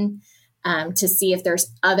in to see if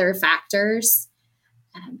there's other factors.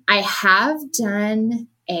 I have done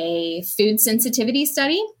a food sensitivity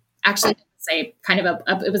study. Actually,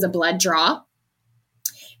 it was a blood draw.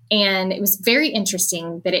 And it was very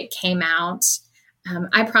interesting that it came out.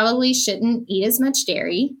 I probably shouldn't eat as much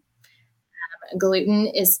dairy. Gluten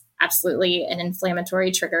is absolutely an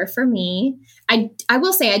inflammatory trigger for me. I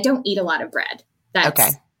will say I don't eat a lot of bread. That's okay.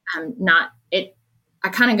 Not it. I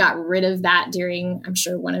kind of got rid of that during, I'm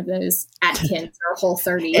sure, one of those Atkins or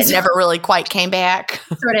Whole30s. It never really quite came back.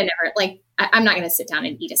 Sort of never. Like, I'm not going to sit down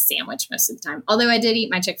and eat a sandwich most of the time. Although I did eat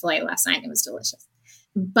my Chick-fil-A last night. It was delicious.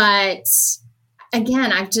 But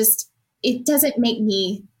again, it doesn't make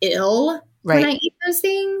me ill when I eat those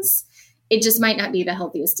things. It just might not be the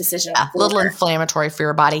healthiest decision. A little inflammatory for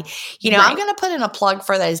your body. I'm going to put in a plug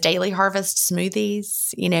for those Daily Harvest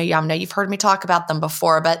smoothies. I know you've heard me talk about them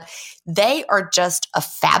before, but they are just a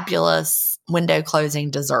fabulous window closing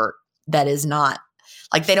dessert that is not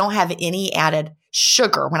like, they don't have any added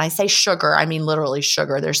sugar. When I say sugar, I mean literally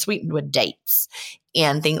sugar. They're sweetened with dates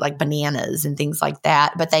and things like bananas and things like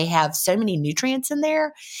that. But they have so many nutrients in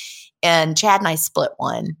there. And Chad and I split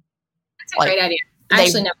one. That's a great idea. I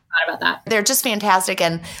actually never thought about that. They're just fantastic.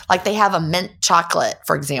 And like, they have a mint chocolate,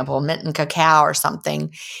 for example, mint and cacao or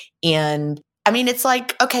something. And I mean, it's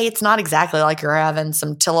like, okay, it's not exactly like you're having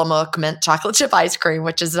some Tillamook mint chocolate chip ice cream,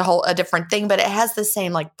 which is a different thing, but it has the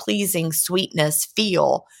same like pleasing sweetness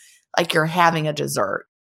feel like you're having a dessert.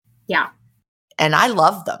 Yeah. And I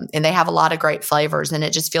love them. And they have a lot of great flavors, and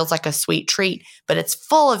it just feels like a sweet treat, but it's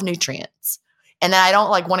full of nutrients. And then I don't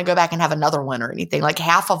like want to go back and have another one or anything. Like,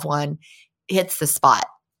 half of one hits the spot.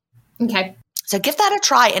 Okay. So give that a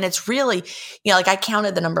try. And it's really, like, I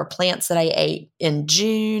counted the number of plants that I ate in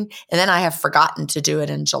June, and then I have forgotten to do it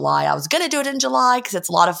in July. I was going to do it in July because it's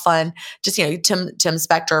a lot of fun. Just, Tim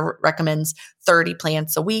Spector recommends 30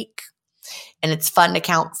 plants a week, and it's fun to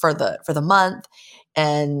count for the month.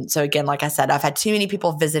 And so again, like I said, I've had too many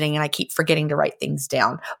people visiting and I keep forgetting to write things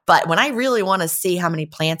down. But when I really want to see how many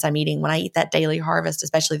plants I'm eating, when I eat that Daily Harvest,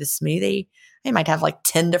 especially the smoothie, I might have like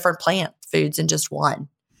 10 different plant foods in just one,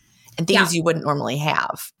 and things you wouldn't normally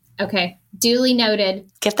have. Okay. Duly noted.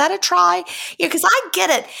 Give that a try. Because I get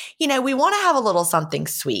it. We want to have a little something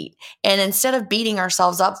sweet. And instead of beating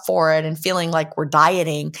ourselves up for it and feeling like we're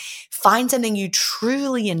dieting, find something you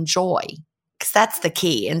truly enjoy. Because that's the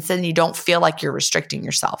key. And so then you don't feel like you're restricting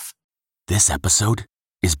yourself. This episode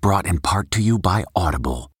is brought in part to you by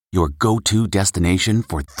Audible, your go-to destination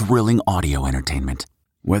for thrilling audio entertainment.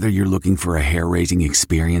 Whether you're looking for a hair-raising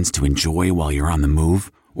experience to enjoy while you're on the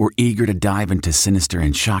move or eager to dive into sinister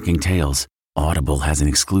and shocking tales, Audible has an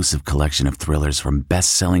exclusive collection of thrillers from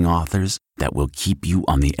best-selling authors that will keep you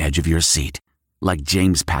on the edge of your seat. Like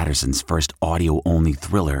James Patterson's first audio-only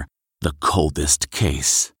thriller, The Coldest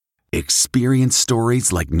Case. Experience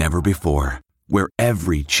stories like never before, where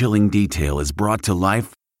every chilling detail is brought to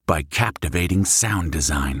life by captivating sound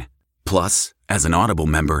design. Plus, as an Audible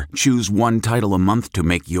member, choose one title a month to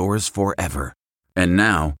make yours forever. And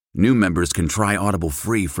now, new members can try Audible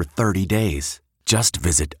free for 30 days. Just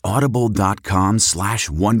visit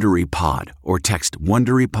audible.com/WonderyPod or text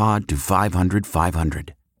WonderyPod to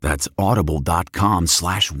 500-500. That's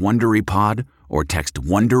audible.com/WonderyPod or text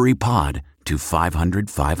WonderyPod to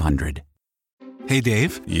 500-500. Hey,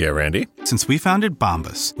 Dave. Yeah, Randy. Since we founded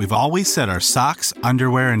Bombas, we've always said our socks,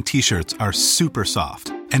 underwear, and T-shirts are super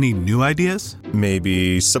soft. Any new ideas?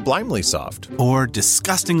 Maybe sublimely soft. Or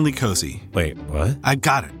disgustingly cozy. Wait, what? I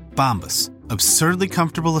got it. Bombas. Absurdly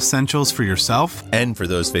comfortable essentials for yourself And for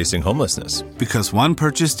those facing homelessness. because one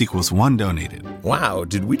purchased equals one donated. Wow,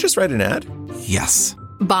 did we just write an ad? Yes.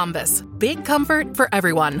 Bombas. Big comfort for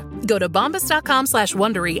everyone. Go to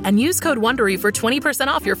bombas.com/Wondery and use code WONDERY for 20%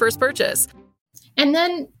 off your first purchase. And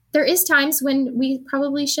then there is times when we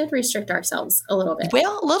probably should restrict ourselves a little bit.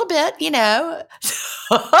 Well, a little bit,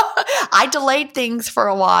 I delayed things for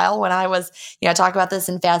a while when I was, I talk about this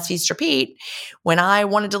in Fast Feast Repeat. When I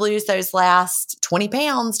wanted to lose those last 20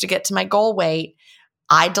 pounds to get to my goal weight,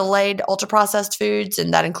 I delayed ultra processed foods,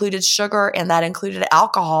 and that included sugar and that included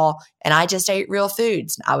alcohol. And I just ate real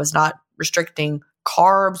foods. I was not restricting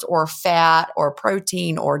carbs or fat or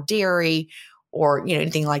protein or dairy or,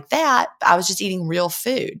 anything like that. I was just eating real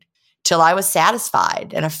food till I was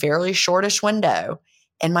satisfied in a fairly shortish window.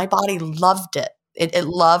 And my body loved it. It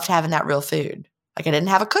loved having that real food. Like, I didn't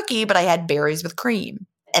have a cookie, but I had berries with cream.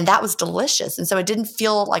 And that was delicious. And so it didn't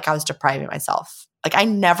feel like I was depriving myself. Like, I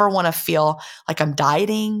never want to feel like I'm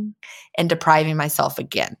dieting and depriving myself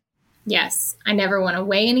again. Yes. I never want to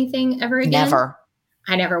weigh anything ever again. Never.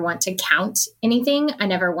 I never want to count anything. I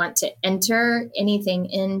never want to enter anything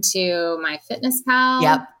into my FitnessPal.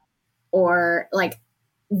 Yep. Or like,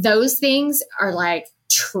 those things are like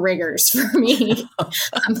triggers for me.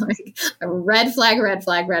 I'm like, red flag, red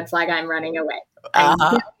flag, red flag. I'm running away. I'm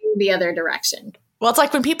going the other direction. Well, it's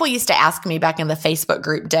like when people used to ask me back in the Facebook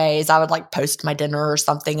group days, I would like post my dinner or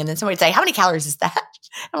something. And then somebody would say, how many calories is that?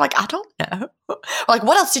 I'm like, I don't know. Or like,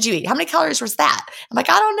 what else did you eat? How many calories was that? I'm like,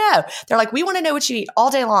 I don't know. They're like, we want to know what you eat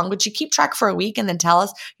all day long. Would you keep track for a week and then tell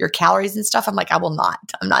us your calories and stuff? I'm like, I will not.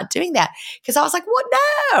 I'm not doing that. Because I was like, what?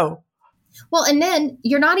 No. Well, and then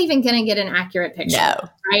you're not even going to get an accurate picture,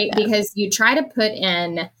 right? No. Because you try to put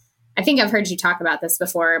in, I think I've heard you talk about this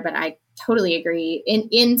before, but I totally agree,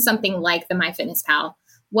 in something like the MyFitnessPal.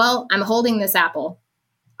 Well, I'm holding this apple.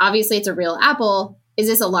 Obviously, it's a real apple. Is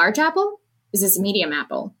this a large apple? Is this a medium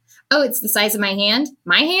apple? Oh, it's the size of my hand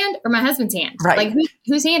or my husband's hand? Right. Like,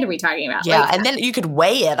 whose hand are we talking about? Yeah. Like, and then you could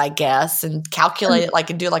weigh it, I guess, and calculate it, like,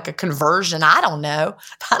 and do like a conversion. I don't know.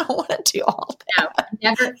 I don't want to do all that. No,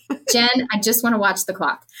 never. Jen, I just want to watch the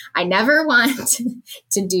clock. I never want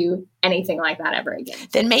to do anything like that ever again.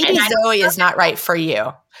 Then maybe Zoe is not right for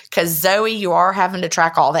you. Because Zoe, you are having to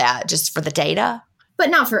track all that just for the data. But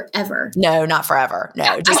not forever. No, not forever.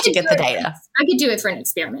 No, just to get the data. I could do it for an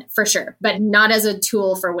experiment, for sure. But not as a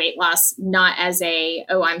tool for weight loss. Not as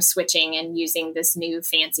I'm switching and using this new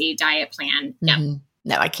fancy diet plan. No. Mm-hmm.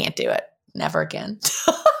 No, I can't do it. Never again.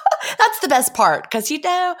 That's the best part. Because,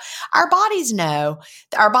 our bodies know.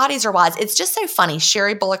 Our bodies are wise. It's just so funny.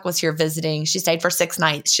 Sherry Bullock was here visiting. She stayed for 6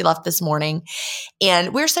 nights. She left this morning.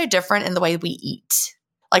 And we're so different in the way we eat.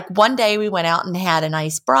 Like, one day we went out and had a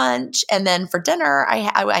nice brunch. And then for dinner,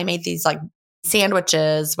 I made these like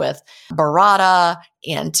sandwiches with burrata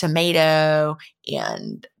and tomato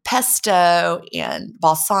and pesto and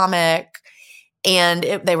balsamic.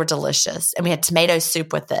 And they were delicious. And we had tomato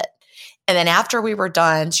soup with it. And then after we were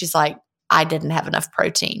done, she's like, I didn't have enough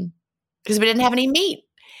protein because we didn't have any meat.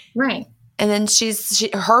 Right. And then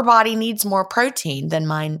her body needs more protein than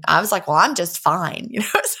mine. I was like, well, I'm just fine.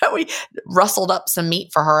 So we rustled up some meat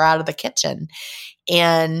for her out of the kitchen.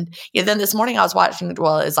 And then this morning I was watching,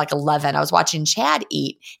 it's like 11. I was watching Chad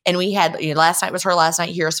eat. And we had, last night was her last night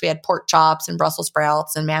here. So we had pork chops and Brussels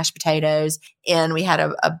sprouts and mashed potatoes. And we had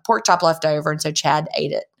a pork chop left over. And so Chad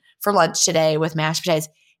ate it for lunch today with mashed potatoes.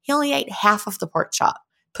 He only ate half of the pork chop,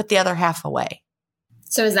 put the other half away.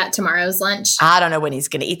 So is that tomorrow's lunch? I don't know when he's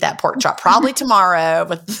going to eat that pork chop. Probably tomorrow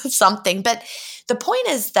with something. But The point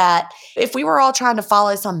is that if we were all trying to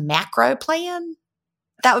follow some macro plan,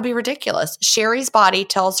 that would be ridiculous. Sherry's body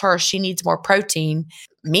tells her she needs more protein.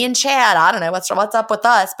 Me and Chad, I don't know what's up with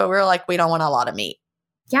us, but we're like, we don't want a lot of meat.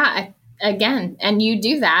 Yeah, again, and you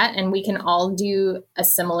do that, and we can all do a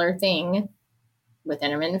similar thing with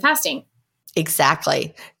intermittent fasting.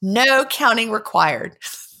 Exactly. No counting required.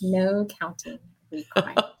 No counting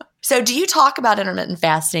required. So do you talk about intermittent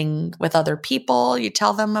fasting with other people? You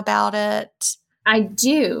tell them about it? I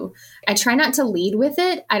do. I try not to lead with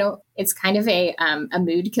it. It's kind of a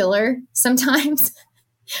mood killer sometimes,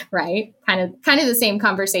 right? Kind of the same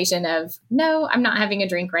conversation of, no, I'm not having a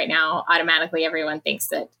drink right now. Automatically everyone thinks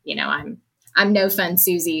that, I'm no fun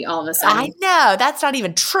Susie all of a sudden. I know. That's not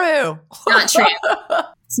even true. Not true.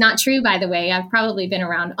 It's not true, by the way. I've probably been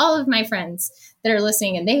around all of my friends that are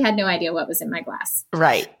listening and they had no idea what was in my glass.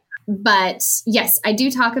 Right. But yes, I do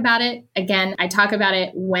talk about it. Again, I talk about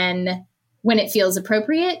it when it feels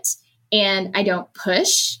appropriate and I don't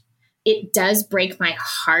push. It does break my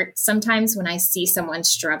heart sometimes when I see someone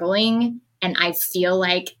struggling and I feel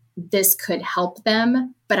like this could help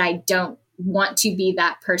them, but I don't want to be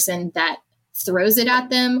that person that throws it at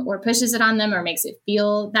them or pushes it on them or makes it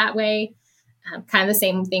feel that way. Kind of the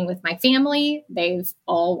same thing with my family. They've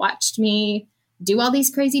all watched me do all these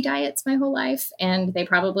crazy diets my whole life, and they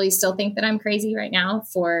probably still think that I'm crazy right now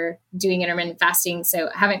for doing intermittent fasting. So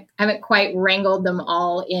I haven't quite wrangled them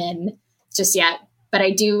all in just yet, but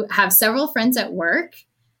I do have several friends at work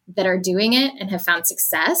that are doing it and have found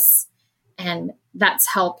success, and that's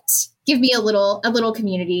helped give me a little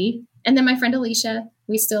community. And then my friend Alicia,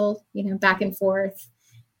 we still, back and forth.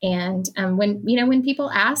 And when people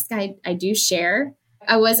ask, I do share.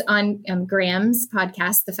 I was on Graham's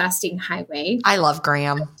podcast, The Fasting Highway. I love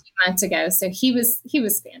Graham. A few months ago, so he was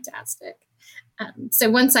fantastic. So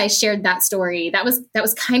once I shared that story, that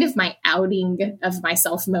was kind of my outing of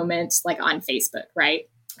myself moment, like on Facebook, right?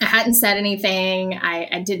 I hadn't said anything.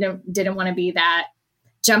 I didn't want to be that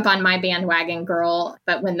jump on my bandwagon girl.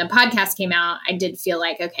 But when the podcast came out, I did feel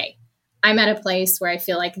like, okay, I'm at a place where I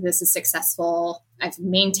feel like this is successful. I've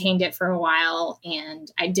maintained it for a while and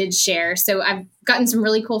I did share. So I've gotten some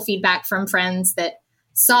really cool feedback from friends that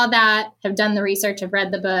saw that, have done the research, have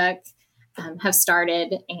read the book, have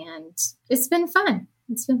started, and it's been fun.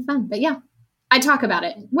 It's been fun. But yeah, I talk about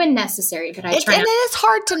it when necessary, but I try. And it is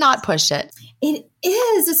hard to not push it. It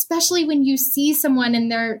is, especially when you see someone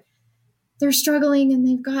and they're struggling and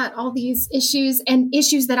they've got all these issues and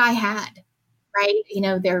issues that I had.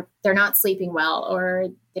 Right. They're not sleeping well, or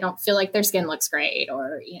they don't feel like their skin looks great,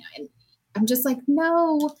 or, and I'm just like,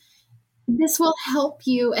 no, this will help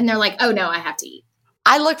you. And they're like, oh no, I have to eat.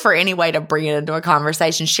 I look for any way to bring it into a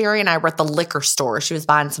conversation. Sherry and I were at the liquor store. She was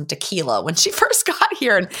buying some tequila when she first got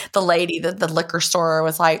here. And the lady, the liquor store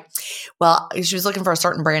was like, well, she was looking for a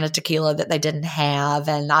certain brand of tequila that they didn't have.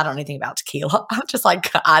 And I don't know anything about tequila. I'm just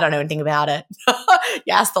like, I don't know anything about it.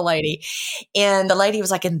 You ask the lady. And the lady was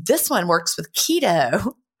like, and this one works with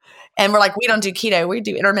keto. And we're like, we don't do keto. We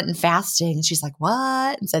do intermittent fasting. And she's like,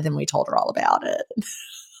 what? And so then we told her all about it.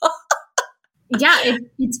 Yeah,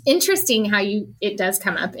 it's interesting how it does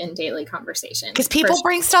come up in daily conversation. Because people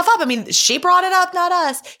bring stuff up. I mean, she brought it up, not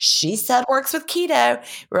us. She said works with keto.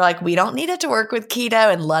 We're like, we don't need it to work with keto,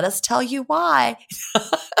 and let us tell you why.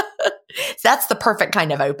 That's the perfect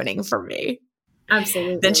kind of opening for me.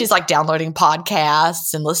 Absolutely. Then she's like downloading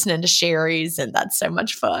podcasts and listening to Sherry's, and that's so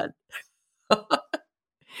much fun.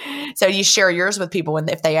 So you share yours with people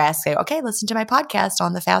if they ask, say, okay, listen to my podcast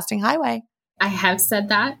on the Fasting Highway. I have said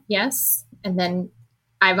that, yes. And then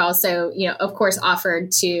I've also, of course, offered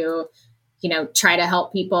to, try to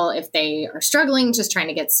help people if they are struggling, just trying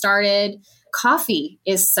to get started. Coffee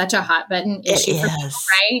is such a hot button issue for people,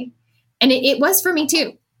 right? And it was for me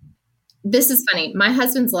too. This is funny. My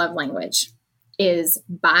husband's love language used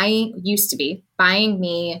to be buying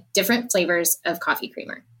me different flavors of coffee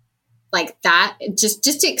creamer. Like that, just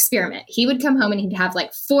to experiment. He would come home and he'd have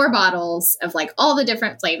like 4 bottles of like all the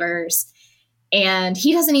different flavors. And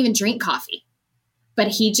he doesn't even drink coffee, but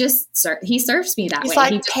he serves me that way. He's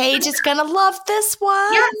like, Paige is going to love this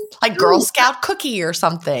one. Yes. Like Girl Scout cookie or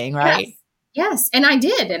something, right? Yes. And I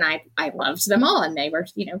did. And I loved them all and they were,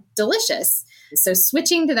 delicious. So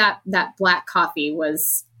switching to that black coffee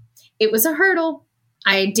was a hurdle.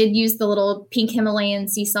 I did use the little pink Himalayan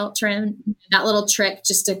sea salt trim, that little trick,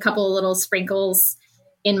 just a couple of little sprinkles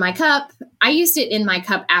in my cup. I used it in my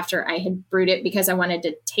cup after I had brewed it because I wanted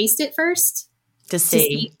to taste it first. To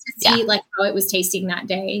see like how it was tasting that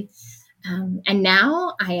day. And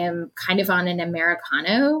now I am kind of on an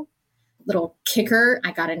Americano little kicker.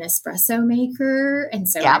 I got an espresso maker. And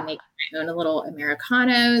so I make my own little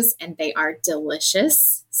Americanos, and they are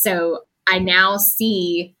delicious. So I now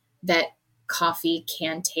see that coffee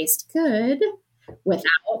can taste good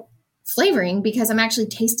without flavoring because I'm actually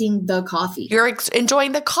tasting the coffee. You're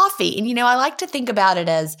enjoying the coffee. And, I like to think about it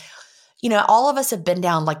as, all of us have been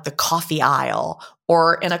down like the coffee aisle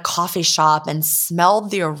or in a coffee shop and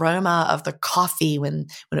smelled the aroma of the coffee when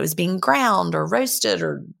it was being ground or roasted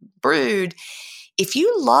or brewed. If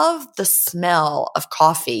you love the smell of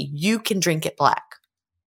coffee, you can drink it black.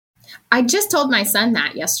 I just told my son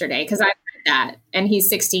that yesterday because I read that, and he's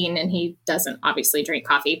 16 and he doesn't obviously drink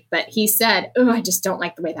coffee, but he said, "Oh, I just don't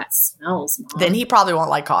like the way that smells, Mom." Then he probably won't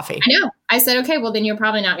like coffee. I know. I said, "Okay, well then you're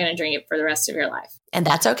probably not going to drink it for the rest of your life." And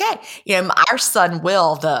that's okay. Our son,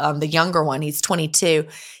 Will, the younger one, he's 22.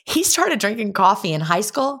 He started drinking coffee in high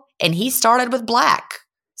school, and he started with black.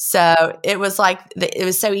 So it was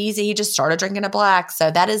so easy. He just started drinking it black. So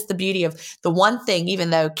that is the beauty of the one thing, even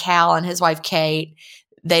though Cal and his wife, Kate,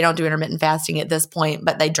 they don't do intermittent fasting at this point,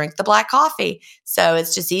 but they drink the black coffee. So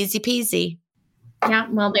it's just easy peasy. Yeah.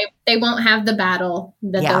 Well, they won't have the battle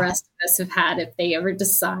that the rest of us have had if they ever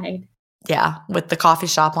decide. Yeah. With the coffee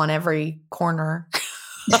shop on every corner.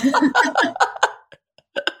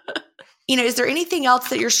 Is there anything else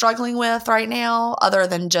that you're struggling with right now other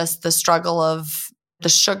than just the struggle of the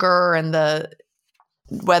sugar and the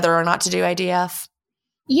whether or not to do IDF?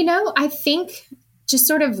 I think just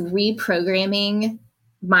sort of reprogramming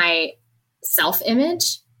my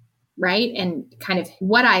self-image, right? And kind of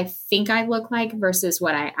what I think I look like versus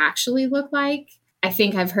what I actually look like. I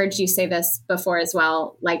think I've heard you say this before as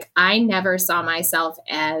well. Like, I never saw myself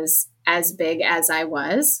as big as I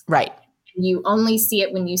was. Right. You only see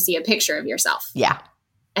it when you see a picture of yourself. Yeah.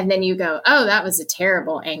 And then you go, "Oh, that was a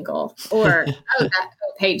terrible angle." Or,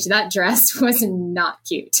 Paige, that dress was not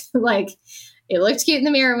cute. Like, it looked cute in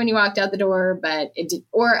the mirror when you walked out the door, but it did.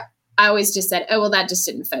 Or I always just said, "Oh, well, that just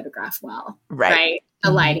didn't photograph well." Right?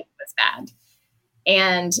 The lighting was bad.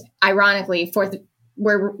 And ironically,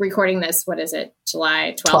 we're recording this, what is it?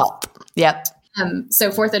 July 12th. Yep. So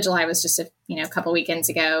 4th of July was just a couple weekends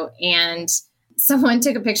ago. And someone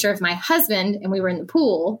took a picture of my husband, and we were in the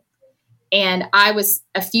pool. And I was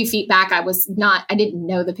a few feet back. I didn't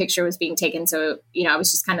know the picture was being taken. So, I was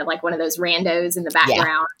just kind of like one of those randos in the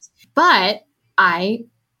background. Yeah. But I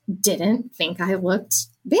didn't think I looked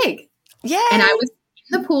big. Yeah. And I was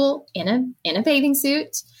in the pool in a bathing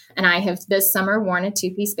suit. And I have this summer worn a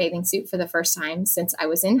 2-piece bathing suit for the first time since I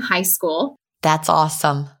was in high school. That's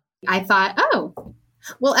awesome. I thought, oh,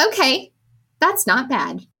 well, okay, that's not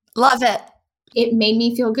bad. Love it. It made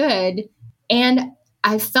me feel good. And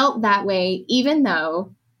I felt that way, even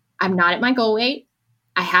though I'm not at my goal weight.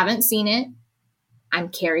 I haven't seen it. I'm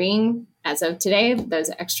carrying, as of today, those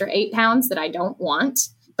extra 8 pounds that I don't want.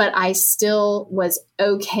 But I still was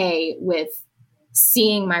okay with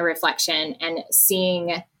seeing my reflection and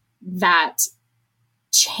seeing that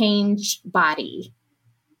changed body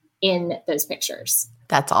in those pictures.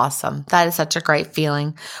 That's awesome. That is such a great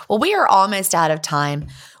feeling. Well, we are almost out of time.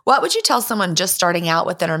 What would you tell someone just starting out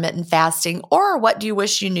with intermittent fasting, or what do you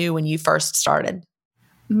wish you knew when you first started?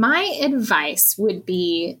 My advice would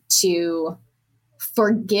be to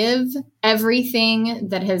forgive everything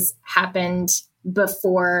that has happened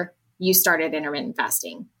before you started intermittent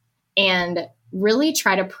fasting and really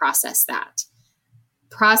try to process that.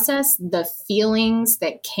 Process the feelings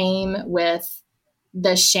that came with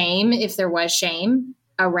the shame, if there was shame,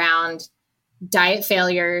 around diet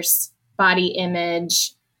failures, body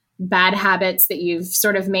image, bad habits that you've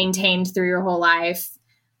sort of maintained through your whole life.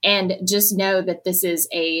 And just know that this is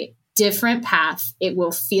a different path. It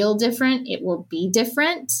will feel different. It will be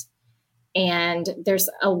different. And there's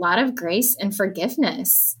a lot of grace and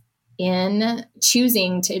forgiveness in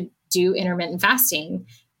choosing to do intermittent fasting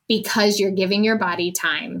because you're giving your body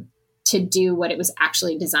time to do what it was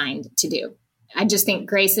actually designed to do. I just think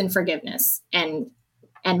grace and forgiveness and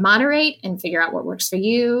moderate and figure out what works for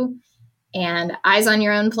you and eyes on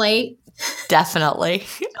your own plate. Definitely.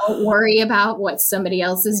 Don't worry about what somebody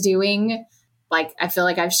else is doing. Like, I feel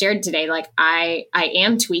like I've shared today, like I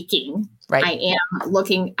am tweaking. Right.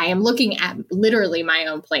 I am looking at literally my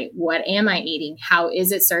own plate. What am I eating? How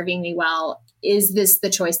is it serving me well? Is this the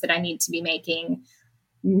choice that I need to be making?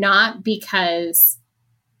 Not because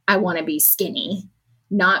I want to be skinny,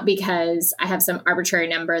 not because I have some arbitrary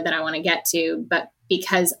number that I want to get to, but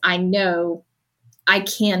because I know I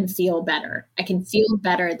can feel better. I can feel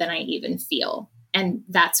better than I even feel. And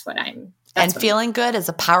that's what I'm. And feeling good is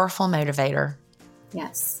a powerful motivator.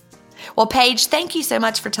 Yes. Well, Paige, thank you so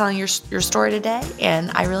much for telling your story today.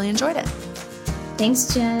 And I really enjoyed it.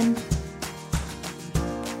 Thanks, Jen.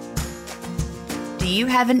 Do you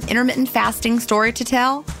have an intermittent fasting story to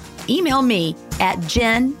tell? Email me at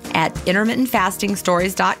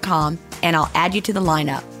jen@intermittentfastingstories.com and I'll add you to the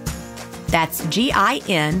lineup. That's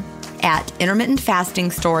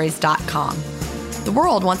GIN@intermittentfastingstories.com. The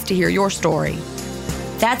world wants to hear your story.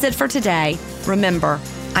 That's it for today. Remember,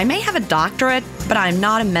 I may have a doctorate, but I'm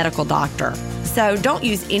not a medical doctor. So don't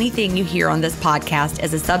use anything you hear on this podcast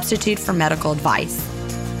as a substitute for medical advice.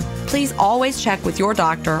 Please always check with your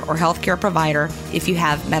doctor or healthcare provider if you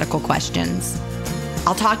have medical questions.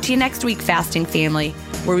 I'll talk to you next week, Fasting Family,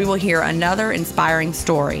 where we will hear another inspiring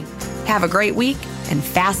story. Have a great week and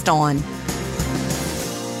fast on.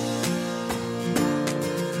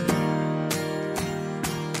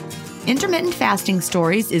 Intermittent Fasting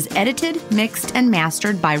Stories is edited, mixed, and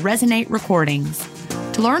mastered by Resonate Recordings.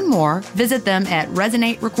 To learn more, visit them at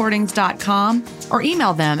resonaterecordings.com or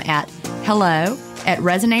email them at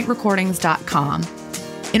hello@resonaterecordings.com.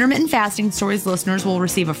 Intermittent Fasting Stories listeners will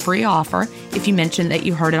receive a free offer if you mention that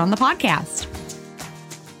you heard it on the podcast.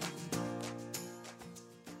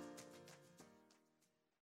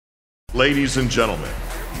 Ladies and gentlemen,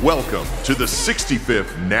 welcome to the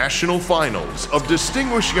 65th National Finals of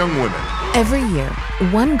Distinguished Young Women. Every year,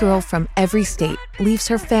 one girl from every state leaves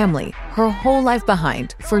her family, her whole life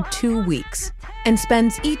behind for 2 weeks and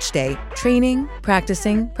spends each day training,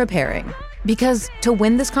 practicing, preparing. Because to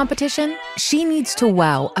win this competition, she needs to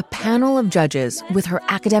wow a panel of judges with her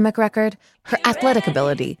academic record, her athletic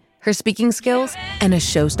ability, her speaking skills, and a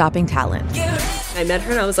show-stopping talent. I met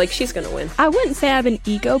her and I was like, she's gonna win. I wouldn't say I have an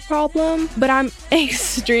ego problem, but I'm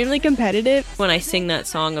extremely competitive. When I sing that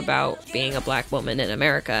song about being a black woman in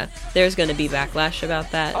America, there's gonna be backlash about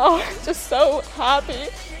that. Oh, just so happy.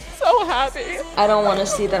 So happy. I don't want to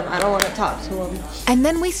see them. I don't want to talk to them. And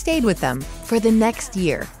then we stayed with them for the next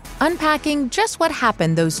year, unpacking just what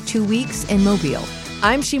happened those 2 weeks in Mobile.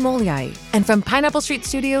 I'm Shimoliai, and from Pineapple Street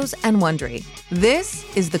Studios and Wondery, this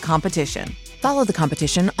is The Competition. Follow The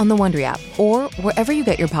Competition on the Wondery app or wherever you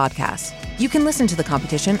get your podcasts. You can listen to The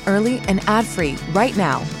Competition early and ad-free right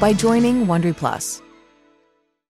now by joining Wondery Plus.